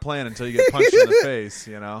 everybody's got a plan until you get punched in the face,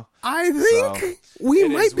 I think we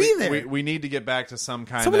might be there. We need to get back to some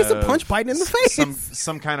kind Somebody of... needs to punch Biden in the face.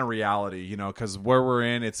 Some kind of reality, because where we're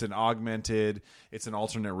in, it's an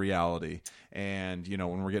alternate reality. And,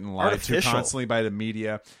 when we're getting lied to constantly by the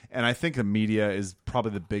media, and I think the media is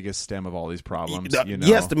probably the biggest stem of all these problems.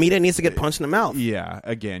 Yes, the media needs to get punched in the mouth. Yeah,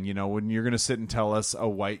 again, when you're going to sit and tell us a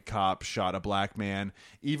white cop shot a black man,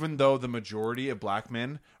 even though the majority of black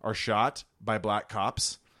men are shot by black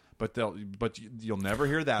cops, but you'll never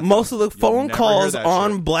hear that. Most of the phone calls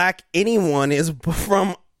on black anyone is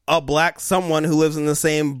from a black someone who lives in the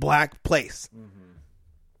same black place. Mm-hmm.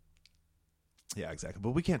 Yeah, exactly.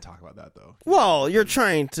 But we can't talk about that though. Well, you're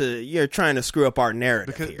trying to screw up our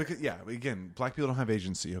narrative because again, black people don't have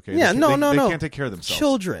agency. Okay. Yeah, they can't take care of themselves.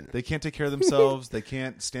 Children. They can't take care of themselves. They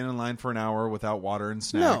can't stand in line for an hour without water and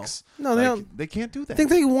snacks. No, they don't. They can't do that. Think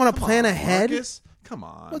they want to plan ahead? Marcus? Come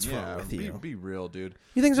on. What's wrong with you? Be real, dude.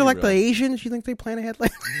 You think they're like the Asians? You think they plan ahead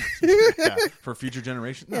like yeah, for future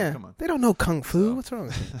generations? No, yeah, come on. They don't know Kung Fu. What's wrong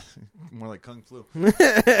with you? More like Kung Flu.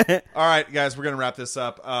 All right, guys, we're going to wrap this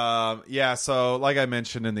up. So like I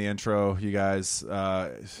mentioned in the intro, you guys,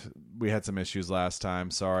 we had some issues last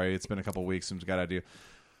time. Sorry. It's been a couple weeks since we got to do.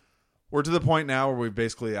 We're to the point now where we've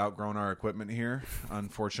basically outgrown our equipment here,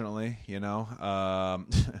 unfortunately,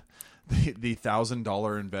 The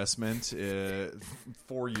 $1,000 investment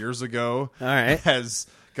 4 years ago has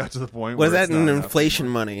got to the point where it's that in inflation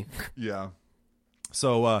money? Yeah.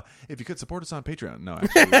 So if you could support us on Patreon. No,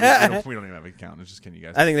 actually, we don't even have an account. I'm just kidding, you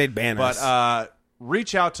guys. I think they'd ban us. But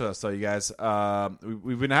reach out to us, though, you guys.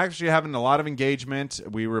 We've been actually having a lot of engagement.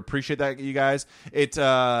 We appreciate that, you guys.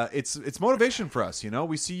 It's motivation for us,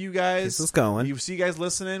 We see you guys. This is going. You see you guys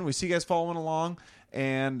listening. We see you guys following along.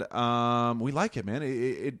 And we like it, man.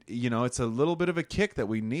 It's a little bit of a kick that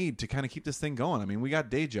we need to kind of keep this thing going. I mean, we got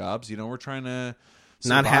day jobs. We're trying to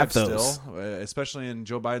not have those, still, especially in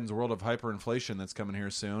Joe Biden's world of hyperinflation that's coming here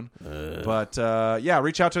soon. But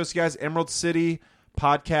reach out to us, you guys. Emerald City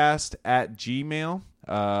Podcast at Gmail.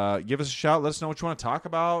 Give us a shout. Let us know what you want to talk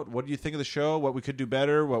about. What do you think of the show? What we could do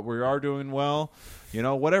better? What we are doing well?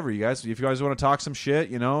 Whatever, you guys. If you guys want to talk some shit,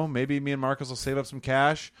 maybe me and Marcus will save up some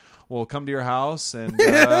cash. We'll come to your house and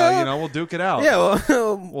we'll duke it out. Yeah,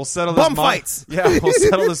 we'll settle this fights. Yeah, we'll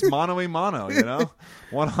settle this mano a mano.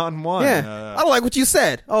 1-on-1. Yeah, I don't like what you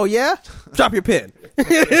said. Oh yeah, drop your pin.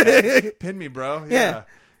 Pin me, bro. Yeah.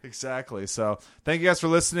 Exactly. So thank you guys for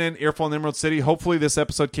listening. Earful in Emerald City. Hopefully this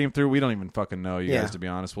episode came through. We don't even fucking know, you guys, to be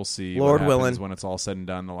honest. We'll see Lord what happens willing when it's all said and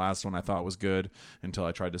done. The last one I thought was good until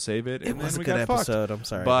I tried to save it. It was a good episode. Fucked. I'm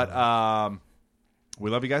sorry. But we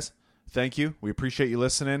love you guys. Thank you. We appreciate you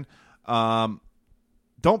listening. Don't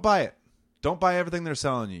buy it. Don't buy everything they're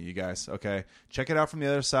selling you guys. Okay. Check it out from the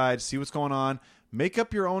other side. See what's going on. Make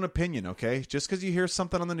up your own opinion. Okay. Just because you hear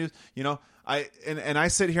something on the news, I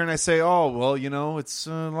sit here and I say, oh, well, it's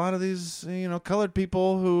a lot of these, colored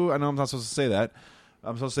people who, I know I'm not supposed to say that.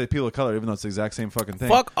 I'm supposed to say people of color, even though it's the exact same fucking thing.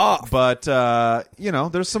 Fuck off. But,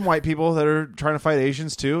 there's some white people that are trying to fight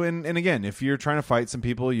Asians too. And again, if you're trying to fight some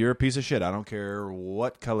people, you're a piece of shit. I don't care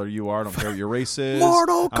what color you are. I don't care what your race is.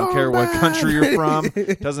 Mortal I don't care what country you're from.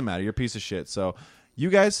 Doesn't matter. You're a piece of shit. So you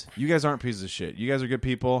guys aren't pieces of shit. You guys are good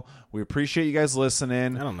people. We appreciate you guys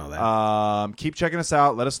listening. I don't know that. Keep checking us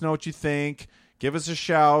out. Let us know what you think. Give us a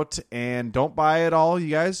shout. And don't buy it all. You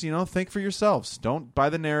guys, think for yourselves. Don't buy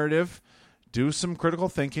the narrative. Do some critical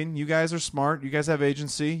thinking. You guys are smart. You guys have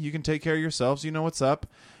agency. You can take care of yourselves. You know what's up.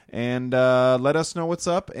 And let us know what's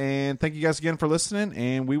up. And thank you guys again for listening.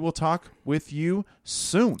 And we will talk with you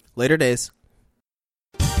soon. Later days.